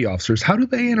high-ranking Navy officers. How do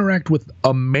they interact with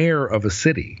a mayor of a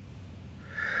city?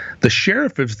 The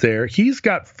sheriff is there. He's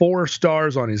got 4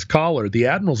 stars on his collar. The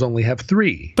admirals only have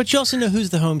 3. But you also know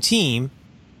who's the home team.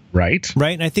 Right.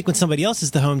 And I think when somebody else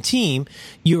is the home team,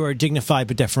 you are dignified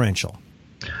but deferential.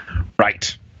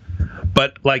 Right.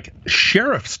 But like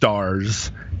sheriff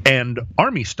stars and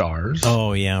army stars.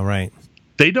 Oh yeah, right.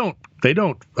 They don't.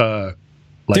 There's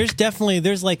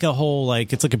like a whole,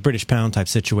 like, it's like a British pound type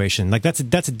situation. Like that's a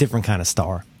different kind of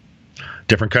star.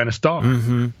 Different kind of star.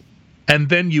 Mm-hmm. And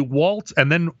then you waltz, and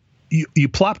then you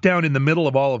plop down in the middle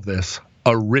of all of this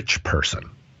a rich person.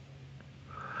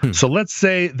 So let's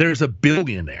say there's a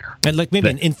billionaire. And like maybe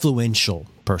an influential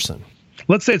person.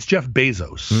 Let's say it's Jeff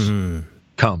Bezos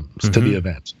comes to the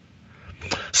event.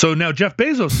 So now Jeff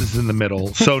Bezos is in the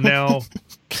middle. So now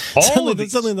suddenly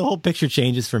the whole picture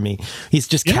changes for me. He's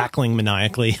just cackling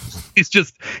maniacally.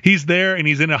 He's there, and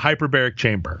he's in a hyperbaric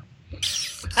chamber.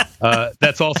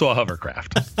 That's also a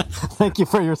hovercraft. Thank you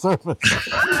for your service.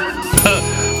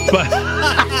 But